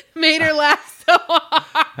 Made her laugh so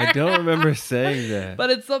hard. I don't remember saying that.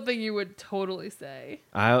 But it's something you would totally say.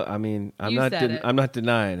 I mean, I'm You said it. not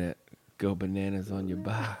denying it. Go bananas on your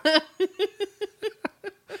bod.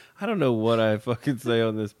 I don't know what I fucking say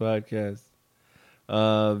on this podcast.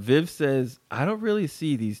 Viv says, I don't really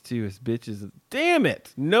see these two as bitches. Damn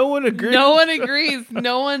it. No one agrees. No one agrees.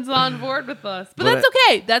 No one's on board with us. But that's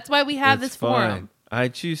okay. That's why we have this forum. I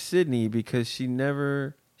choose Sydney because she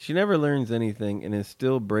never learns anything and is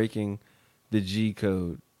still breaking the G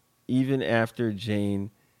code. Even after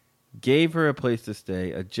Jane gave her a place to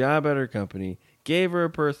stay, a job at her company, gave her a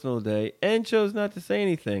personal day, and chose not to say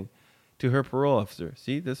anything to her parole officer.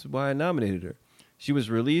 See, this is why I nominated her. She was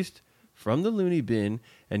released from the loony bin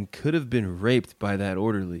and could have been raped by that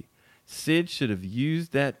orderly. Sid should have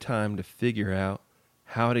used that time to figure out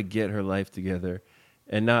how to get her life together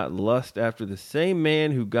and not lust after the same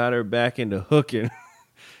man who got her back into hooking.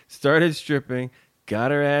 Started stripping, got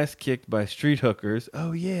her ass kicked by street hookers.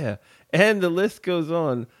 Oh, yeah. And the list goes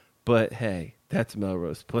on. But, hey, that's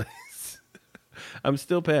Melrose Place. I'm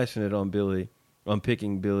still passionate on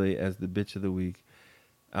picking Billy as the bitch of the week.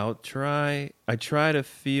 I try to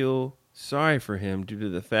feel sorry for him due to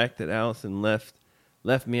the fact that Allison left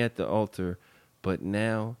me at the altar, but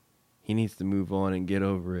now he needs to move on and get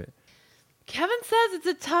over it. Kevin says it's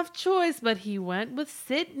a tough choice, but he went with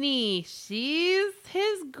Sydney. She's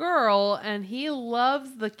his girl, and he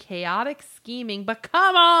loves the chaotic scheming. But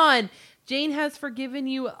come on! Jane has forgiven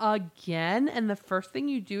you again, and the first thing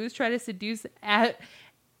you do is try to seduce I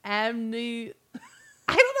don't know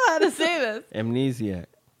how to say this.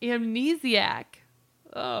 Amnesiac.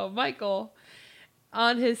 Oh, Michael.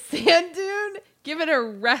 On his sand dune? Give it a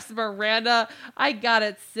rest, Miranda. I got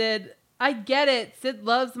it, Sid. I get it. Sid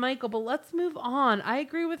loves Michael, but let's move on. I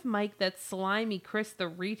agree with Mike that Slimy Chris the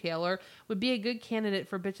Retailer would be a good candidate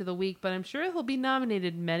for Bitch of the Week, but I'm sure he'll be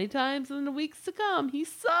nominated many times in the weeks to come. He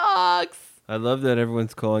sucks. I love that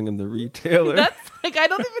everyone's calling him the Retailer. That's like, I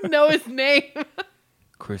don't even know his name.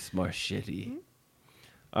 Chris Marchetti. Mm-hmm.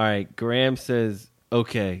 All right, Graham says,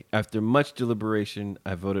 okay, after much deliberation,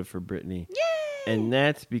 I voted for Brittany. Yay! And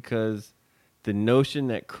that's because the notion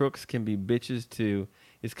that crooks can be bitches too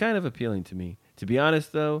is kind of appealing to me. To be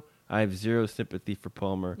honest, though, I have zero sympathy for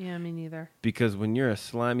Palmer. Yeah, me neither. Because when you're a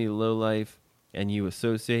slimy lowlife and you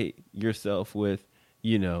associate yourself with,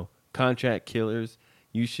 contract killers,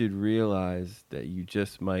 you should realize that you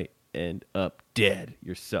just might end up dead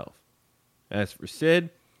yourself. As for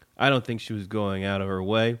Sid, I don't think she was going out of her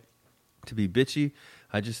way to be bitchy.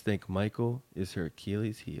 I just think Michael is her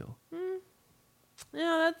Achilles heel.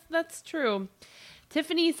 Yeah, that's true.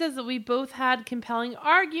 Tiffany says that we both had compelling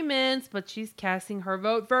arguments, but she's casting her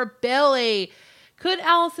vote for Billy. Could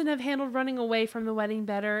Allison have handled running away from the wedding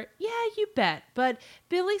better? Yeah, you bet. But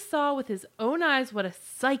Billy saw with his own eyes what a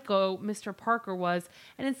psycho Mr. Parker was,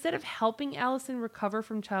 and instead of helping Allison recover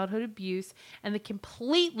from childhood abuse and the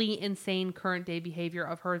completely insane current day behavior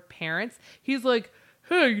of her parents, he's like,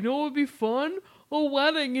 hey, you know what would be fun? A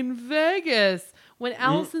wedding in Vegas. When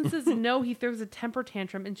Allison says no, he throws a temper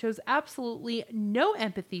tantrum and shows absolutely no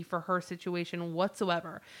empathy for her situation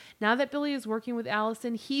whatsoever. Now that Billy is working with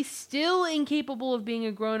Allison, he's still incapable of being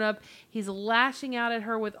a grown-up. He's lashing out at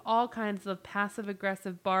her with all kinds of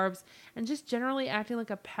passive-aggressive barbs and just generally acting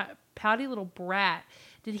like a pouty little brat.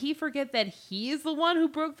 Did he forget that he's the one who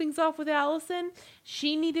broke things off with Allison?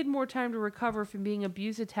 She needed more time to recover from being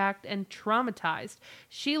abused, attacked, and traumatized.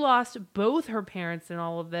 She lost both her parents in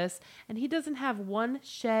all of this, and he doesn't have one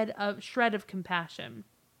shred of compassion.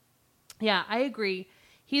 Yeah, I agree.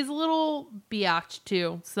 He's a little biatch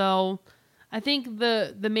too. So I think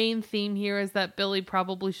the main theme here is that Billy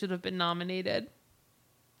probably should have been nominated.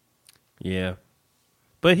 Yeah.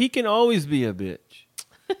 But he can always be a bitch.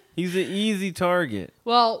 He's an easy target.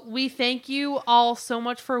 Well, we thank you all so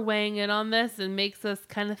much for weighing in on this and makes us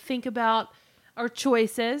kind of think about our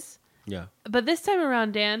choices. Yeah. But this time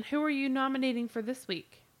around, Dan, who are you nominating for this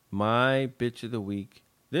week? My bitch of the week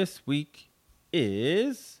this week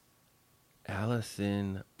is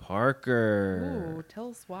Allison Parker. Ooh, tell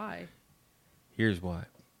us why. Here's why.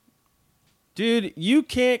 Dude, you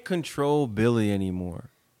can't control Billy anymore.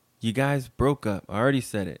 You guys broke up. I already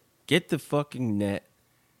said it. Get the fucking net.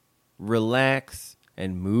 Relax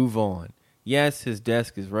and move on. Yes, his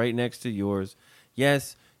desk is right next to yours.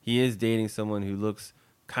 Yes, he is dating someone who looks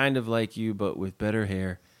kind of like you, but with better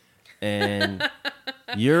hair. And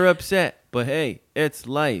you're upset. But hey, it's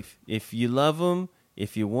life. If you love him,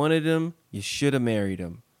 if you wanted him, you should have married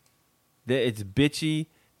him. It's bitchy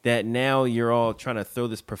that now you're all trying to throw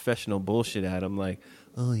this professional bullshit at him. Like,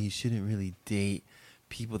 oh, you shouldn't really date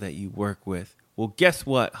people that you work with. Well, guess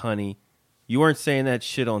what, honey? You weren't saying that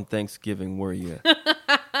shit on Thanksgiving, were you?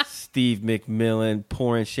 Steve McMillan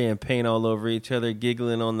pouring champagne all over each other,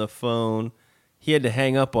 giggling on the phone. He had to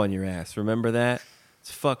hang up on your ass. Remember that?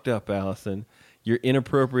 It's fucked up, Allison. Your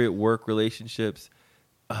inappropriate work relationships.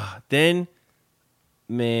 Then,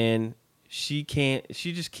 man, she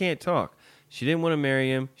just can't talk. She didn't want to marry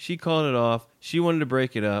him. She called it off. She wanted to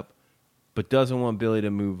break it up, but doesn't want Billy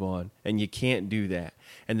to move on. And you can't do that.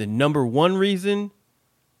 And the number one reason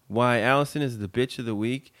why Allison is the bitch of the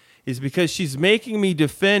week is because she's making me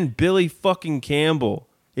defend Billy fucking Campbell.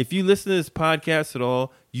 If you listen to this podcast at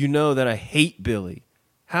all, you know that I hate Billy.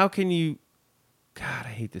 How can you... God, I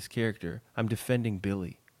hate this character. I'm defending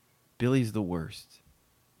Billy. Billy's the worst.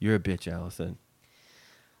 You're a bitch, Allison.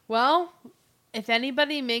 Well, if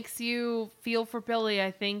anybody makes you feel for Billy,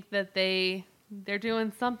 I think that they're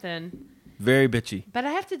doing something. Very bitchy. But I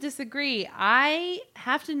have to disagree. I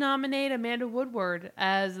have to nominate Amanda Woodward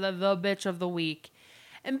as the bitch of the week.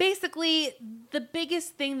 And basically, the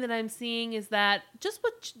biggest thing that I'm seeing is that just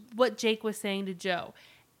what Jake was saying to Joe.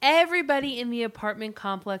 Everybody in the apartment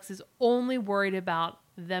complex is only worried about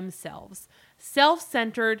themselves.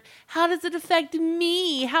 Self-centered. How does it affect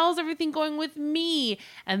me? How's everything going with me?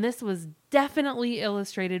 And this was definitely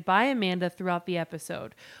illustrated by Amanda throughout the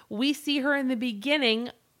episode. We see her in the beginning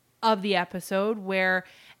of the episode where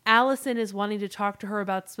Allison is wanting to talk to her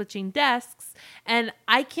about switching desks. And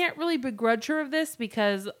I can't really begrudge her of this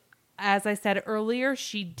because, as I said earlier,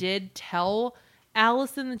 she did tell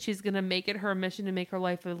Allison that she's going to make it her mission to make her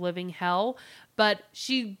life a living hell. But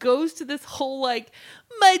she goes to this whole, like,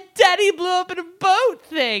 my daddy blew up in a boat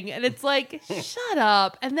thing. And it's like, shut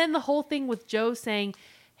up. And then the whole thing with Joe saying,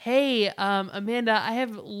 hey, Amanda, I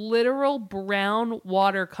have literal brown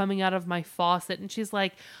water coming out of my faucet. And she's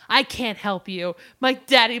like, I can't help you. My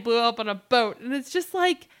daddy blew up on a boat. And it's just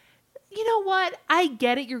like, you know what? I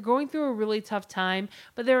get it. You're going through a really tough time,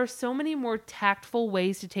 but there are so many more tactful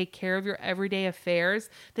ways to take care of your everyday affairs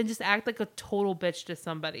than just act like a total bitch to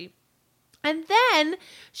somebody. And then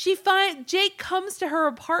Jake comes to her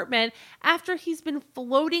apartment after he's been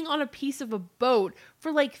floating on a piece of a boat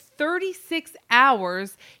for like 36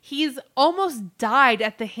 hours. He's almost died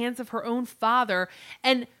at the hands of her own father.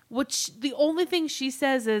 And the only thing she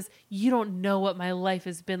says is, you don't know what my life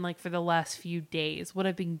has been like for the last few days, what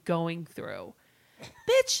I've been going through.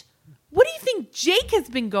 Bitch, what do you think Jake has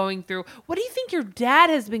been going through? What do you think your dad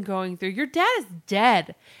has been going through? Your dad is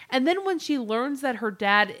dead. And then when she learns that her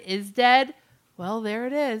dad is dead, well, there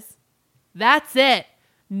it is. That's it.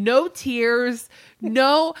 No tears.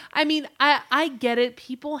 No, I mean, I get it.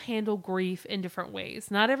 People handle grief in different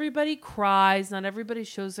ways. Not everybody cries. Not everybody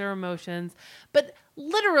shows their emotions. But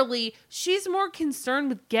literally, she's more concerned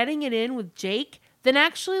with getting it in with Jake than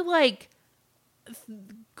actually, like,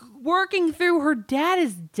 working through her dad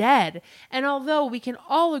is dead. And although we can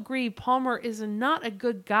all agree Palmer is not a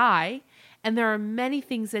good guy, and there are many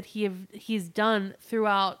things that he's done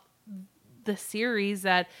throughout the series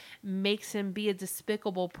that makes him be a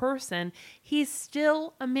despicable person, he's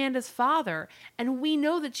still Amanda's father. And we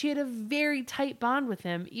know that she had a very tight bond with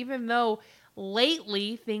him, even though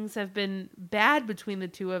lately things have been bad between the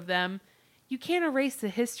two of them. You can't erase the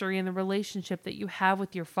history and the relationship that you have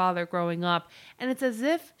with your father growing up. And it's as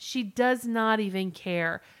if she does not even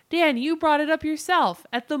care. Dan, you brought it up yourself.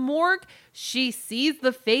 At the morgue, she sees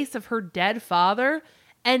the face of her dead father,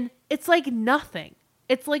 and it's like nothing.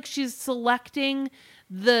 It's like she's selecting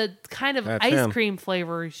the kind of ice cream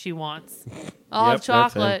flavor she wants. All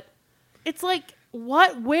chocolate. It's like,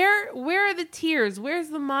 what? Where are the tears? Where's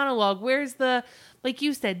the monologue? Where's the, like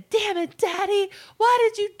you said, damn it, Daddy, why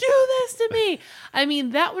did you do this to me? I mean,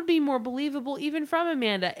 that would be more believable even from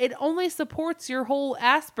Amanda. It only supports your whole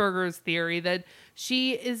Asperger's theory that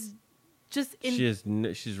she is just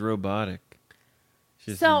she's robotic.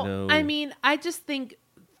 I mean, I just think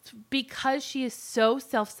because she is so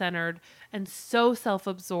self-centered and so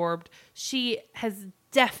self-absorbed, she has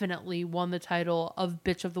definitely won the title of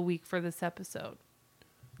Bitch of the Week for this episode.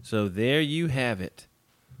 So there you have it.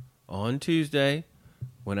 On Tuesday,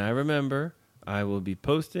 when I remember, I will be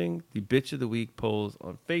posting the Bitch of the Week polls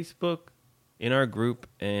on Facebook, in our group,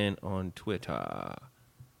 and on Twitter.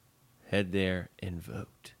 Head there and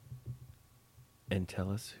vote. And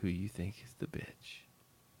tell us who you think is the bitch.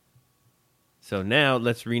 So now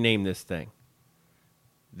let's rename this thing.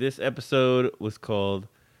 This episode was called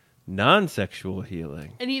Non-Sexual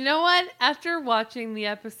Healing. And you know what? After watching the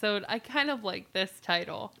episode, I kind of like this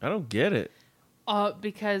title. I don't get it.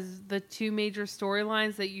 Because the two major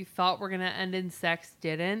storylines that you thought were going to end in sex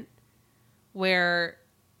didn't. Where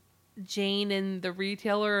Jane and the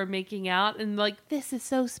retailer are making out and like, this is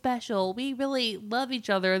so special. We really love each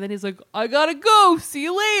other. And then he's like, I gotta go. See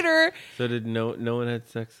you later. So did no one had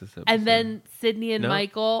sex this episode? And then Sydney and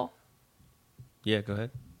Michael. Yeah, go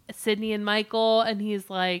ahead. Sydney and Michael, and he's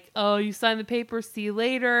like, oh, you signed the paper. See you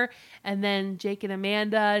later. And then Jake and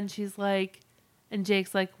Amanda, and she's like, and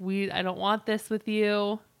Jake's like, I don't want this with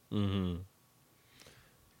you. Mm-hmm.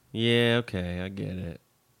 Yeah, okay, I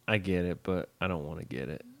get it, but I don't want to get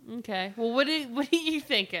it. Okay. Well, what are you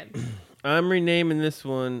thinking? I'm renaming this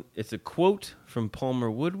one. It's a quote from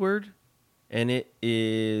Palmer Woodward, and it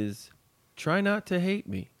is, try not to hate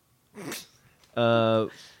me.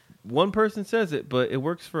 One person says it, but it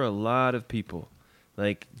works for a lot of people.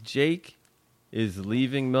 Like, Jake is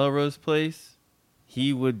leaving Melrose Place.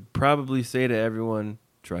 He would probably say to everyone,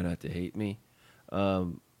 try not to hate me.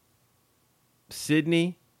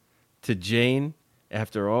 Sydney to Jane,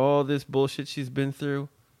 after all this bullshit she's been through,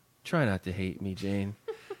 try not to hate me, Jane.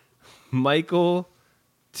 Michael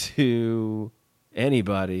to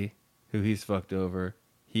anybody who he's fucked over,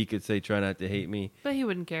 he could say, try not to hate me, But he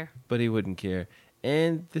wouldn't care. but he wouldn't care.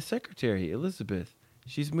 And the secretary, Elizabeth,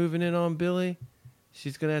 she's moving in on Billy.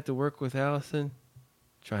 She's going to have to work with Allison.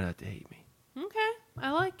 Try not to hate me. Okay,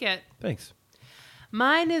 I like it. Thanks.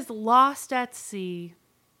 Mine is Lost at Sea.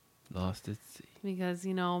 Lost at sea. Because,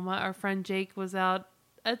 our friend Jake was out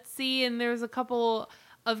at sea, and there's a couple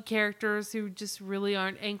of characters who just really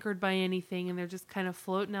aren't anchored by anything, and they're just kind of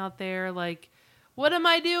floating out there like, what am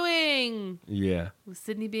I doing? Yeah. With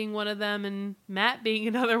Sydney being one of them and Matt being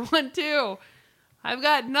another one too. I've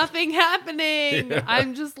got nothing happening. Yeah.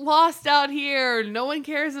 I'm just lost out here. No one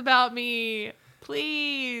cares about me.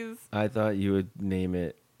 Please. I thought you would name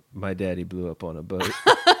it My Daddy Blew Up on a Boat.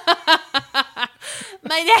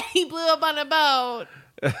 My daddy blew up on a boat.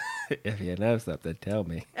 If you know something, tell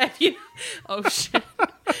me. Oh shit.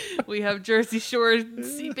 We have Jersey Shore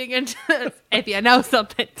seeping into this. If you know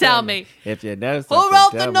something, tell me. If you know something, Who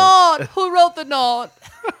wrote tell the me. note? Who wrote the note?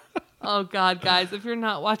 Oh God, guys! If you're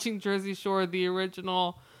not watching Jersey Shore, the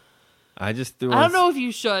original, I just threw. I don't know if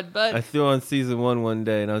you should, but I threw on season one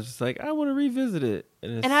day, and I was just like, I want to revisit it.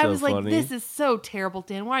 And I so was like, funny. this is so terrible,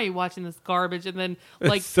 Dan. Why are you watching this garbage? And then,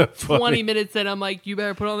 like, so funny. 20 minutes in, I'm like, you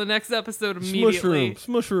better put on the next episode immediately.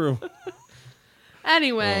 Smush room.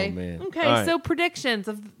 Anyway. Oh, man. Okay, All right. so predictions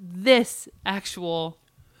of this actual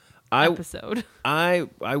episode. I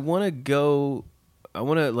want to go. I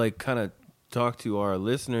want to like kind of talk to our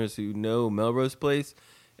listeners who know Melrose Place,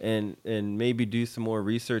 and maybe do some more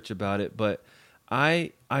research about it. But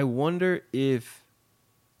I wonder if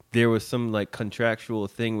there was some like contractual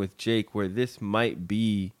thing with Jake where this might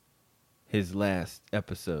be his last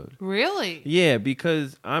episode. Really? Yeah,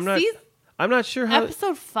 because I'm not sure how.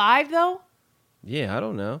 Episode 5, though? Yeah, I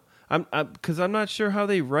don't know. Because I'm not sure how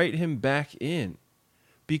they write him back in,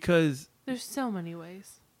 because There's so many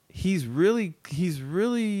ways. he's really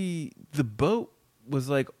the boat was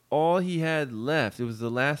like all he had left. It was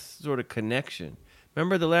the last sort of connection.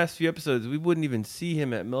 Remember the last few episodes, we wouldn't even see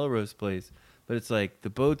him at Melrose Place, but it's like the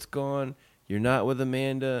boat's gone. You're not with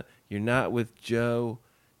Amanda. You're not with Joe.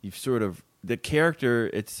 You've sort of, the character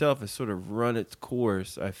itself has sort of run its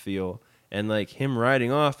course, I feel. And like him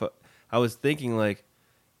riding off, I was thinking like,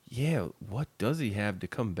 yeah, what does he have to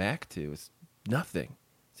come back to? It's nothing.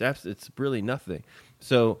 It's really nothing.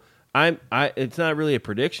 So it's not really a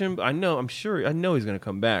prediction, but I know he's going to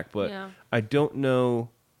come back, but Yeah. I don't know.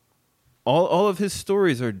 All of his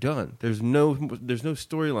stories are done. There's no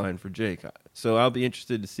storyline for Jake. So I'll be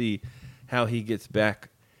interested to see how he gets back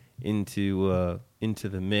into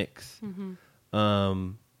the mix.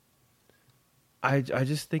 Mm-hmm. I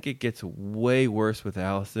just think it gets way worse with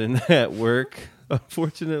Allison at work,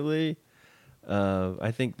 unfortunately.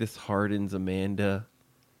 I think this hardens Amanda,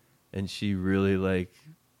 and she really like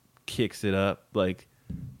kicks it up, like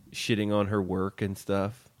shitting on her work and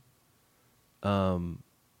stuff.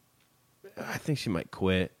 I think she might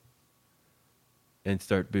quit and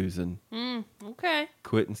start boozing. Okay.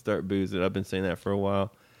 Quit and start boozing. I've been saying that for a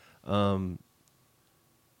while.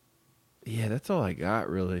 Yeah, that's all I got,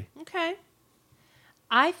 really. Okay.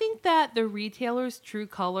 I think that the retailer's true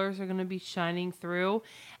colors are going to be shining through.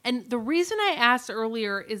 And the reason I asked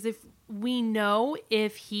earlier is if we know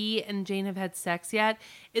if he and Jane have had sex yet,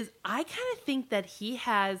 is I kind of think that he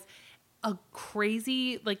has a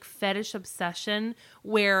crazy like fetish obsession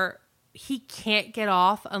where he can't get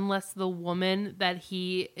off unless the woman that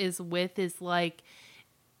he is with is like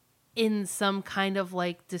in some kind of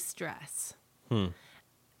like distress.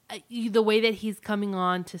 The way that he's coming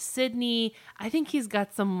on to Sydney, I think he's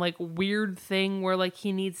got some like weird thing where like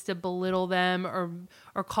he needs to belittle them or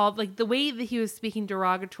call, like the way that he was speaking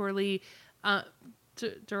derogatively. The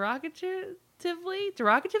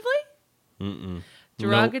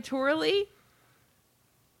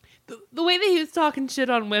way that he was talking shit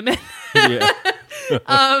on women. Yeah.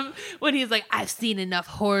 When he's like, I've seen enough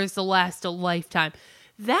horrors to last a lifetime.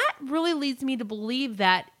 That really leads me to believe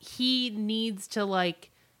that he needs to like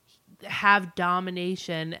have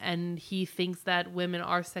domination, and he thinks that women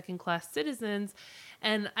are second-class citizens.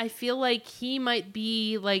 And I feel like he might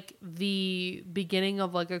be like the beginning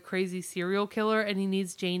of like a crazy serial killer, and he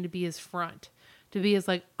needs Jane to be his front, to be his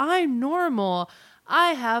like, I'm normal,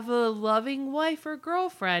 I have a loving wife or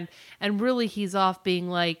girlfriend. And really he's off being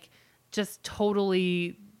like just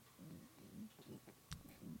totally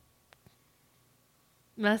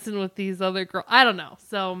messing with these other girls. I don't know.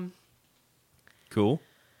 So Cool.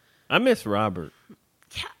 I miss Robert.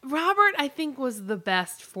 yeah, Robert, I think, was the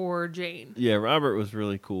best for Jane. Yeah, Robert was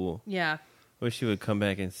really cool. Yeah. Wish he would come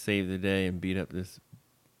back and save the day and beat up this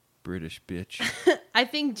British bitch. I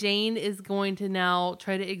think Jane is going to now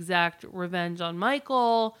try to exact revenge on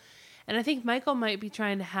Michael. And I think Michael might be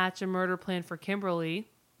trying to hatch a murder plan for Kimberly,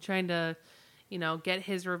 trying to, get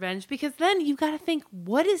his revenge. Because then you got to think,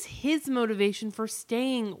 what is his motivation for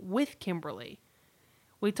staying with Kimberly?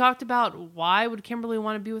 We talked about why would Kimberly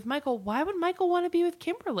want to be with Michael. Why would Michael want to be with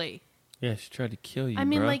Kimberly? Yeah, she tried to kill you. I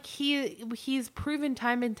mean, bro. like he's proven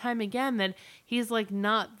time and time again that he's like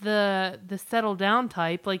not the settle down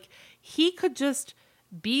type. Like he could just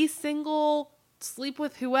be single, sleep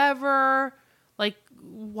with whoever. Like,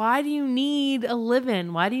 why do you need a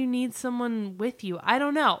live-in? Why do you need someone with you? I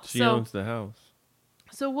don't know. She owns the house.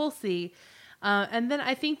 So we'll see. And then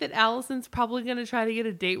I think that Allison's probably going to try to get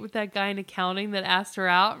a date with that guy in accounting that asked her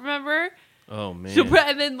out. Remember? Oh, man.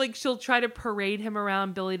 And then she'll try to parade him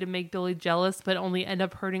around Billy to make Billy jealous, but only end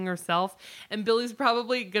up hurting herself. And Billy's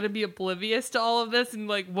probably going to be oblivious to all of this and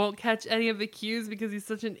won't catch any of the cues because he's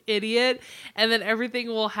such an idiot. And then everything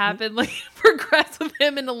will happen, progress with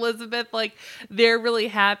him and Elizabeth. They're really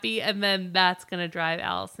happy. And then that's going to drive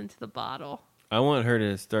Allison to the bottle. I want her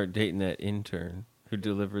to start dating that intern who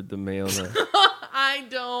delivered the mail. I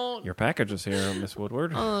don't. Your package is here, Miss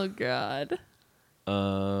Woodward. Oh, God.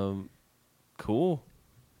 Cool.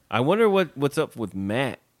 I wonder what's up with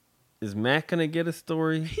Matt. Is Matt gonna get a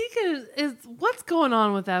story? What's going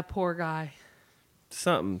on with that poor guy?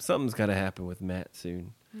 Something's gotta happen with Matt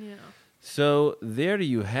soon. Yeah. So there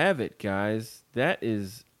you have it, guys. That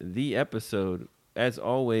is the episode. As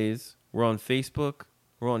always, we're on Facebook,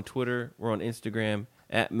 we're on Twitter, we're on Instagram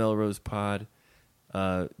at Melrose Pod.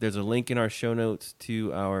 There's a link in our show notes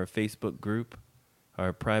to our Facebook group,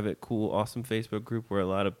 our private, cool, awesome Facebook group where a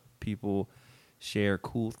lot of people share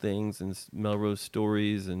cool things and Melrose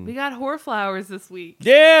stories. And we got horflowers this week.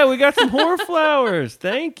 Yeah, we got some horflowers.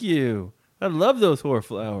 Thank you. I love those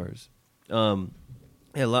horflowers.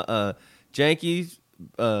 Janky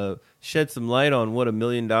shed some light on what $1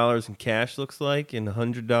 million in cash looks like in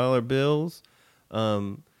 $100 bills. We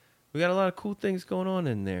got a lot of cool things going on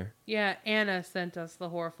in there. Yeah, Anna sent us the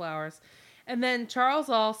horflowers. And then Charles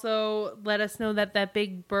also let us know that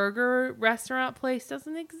big burger restaurant place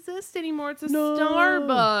doesn't exist anymore. It's a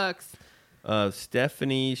Starbucks.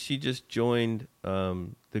 Stephanie, she just joined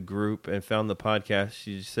the group and found the podcast.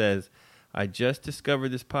 She says, I just discovered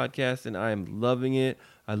this podcast and I am loving it.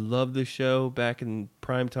 I love the show back in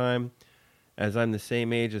prime time, as I'm the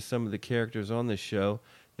same age as some of the characters on the show.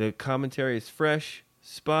 The commentary is fresh,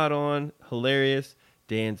 spot on, hilarious.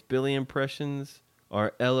 Dan's Billy impressions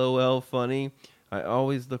are LOL funny. I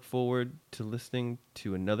always look forward to listening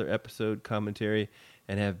to another episode commentary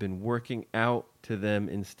and have been working out to them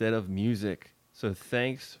instead of music. So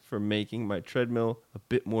thanks for making my treadmill a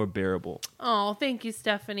bit more bearable. Oh, thank you,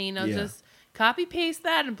 Stephanie. Now Yeah. just copy paste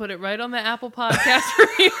that and put it right on the Apple Podcast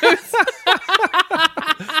reviews.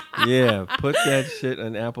 Yeah, put that shit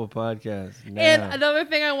on Apple Podcasts now. And another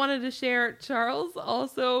thing I wanted to share, Charles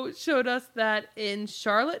also showed us that in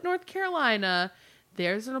Charlotte, North Carolina,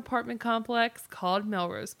 there's an apartment complex called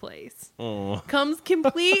Melrose Place. Oh, Comes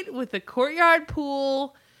complete with a courtyard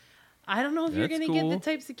pool. I don't know if you're That's going to cool. get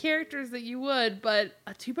the types of characters that you would, but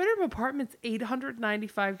a 2-bedroom apartment's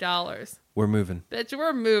 $895. we're moving. Bet you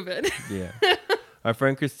we're moving. Yeah. Our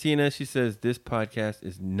friend Christina, she says, this podcast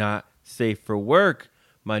is not safe for work.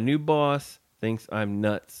 My new boss thinks I'm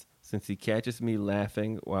nuts since he catches me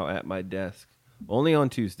laughing while at my desk. Only on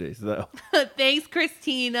Tuesdays, though. Thanks,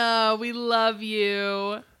 Christina. We love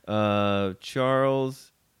you.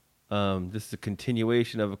 Charles, this is a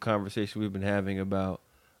continuation of a conversation we've been having about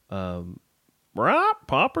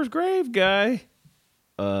Popper's grave guy.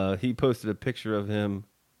 He posted a picture of him.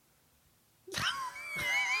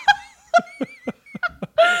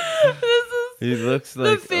 He looks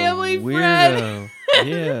like family a weirdo. friend.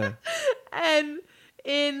 Yeah, And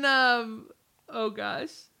in, oh gosh.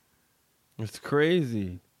 it's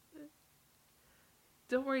crazy.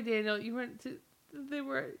 Don't worry, Daniel. You weren't, they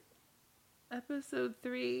were episode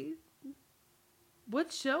 3.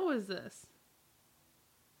 What show is this?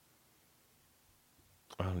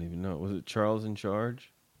 I don't even know. Was it Charles in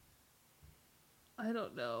Charge? I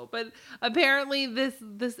don't know, but apparently this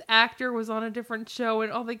actor was on a different show,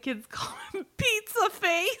 and all the kids call him Pizza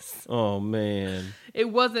Face. Oh man,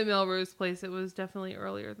 It wasn't Melrose Place. It was definitely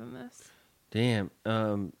earlier than this. damn.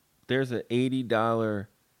 There's an $80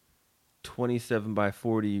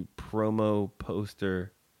 27x40 promo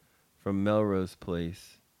poster from Melrose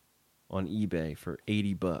Place on eBay for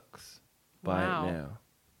 $80. Buy Wow. it now.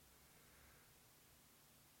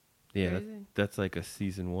 Yeah, Crazy. that's like a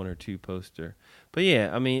season 1 or 2 poster. But yeah,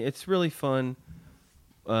 I mean, it's really fun.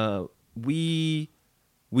 We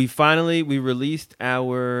released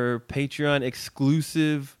our Patreon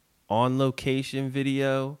exclusive on location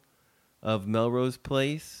video of Melrose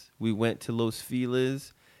Place. we went to Los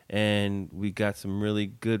Feliz and we got some really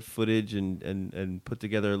good footage and put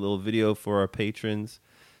together a little video for our patrons.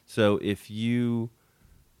 So if you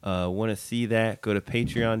want to see that, go to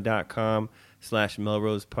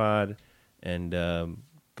patreon.com/melrosepod and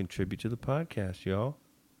contribute to the podcast, y'all.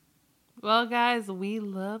 Well, guys, we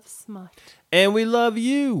love smut. And we love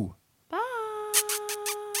you.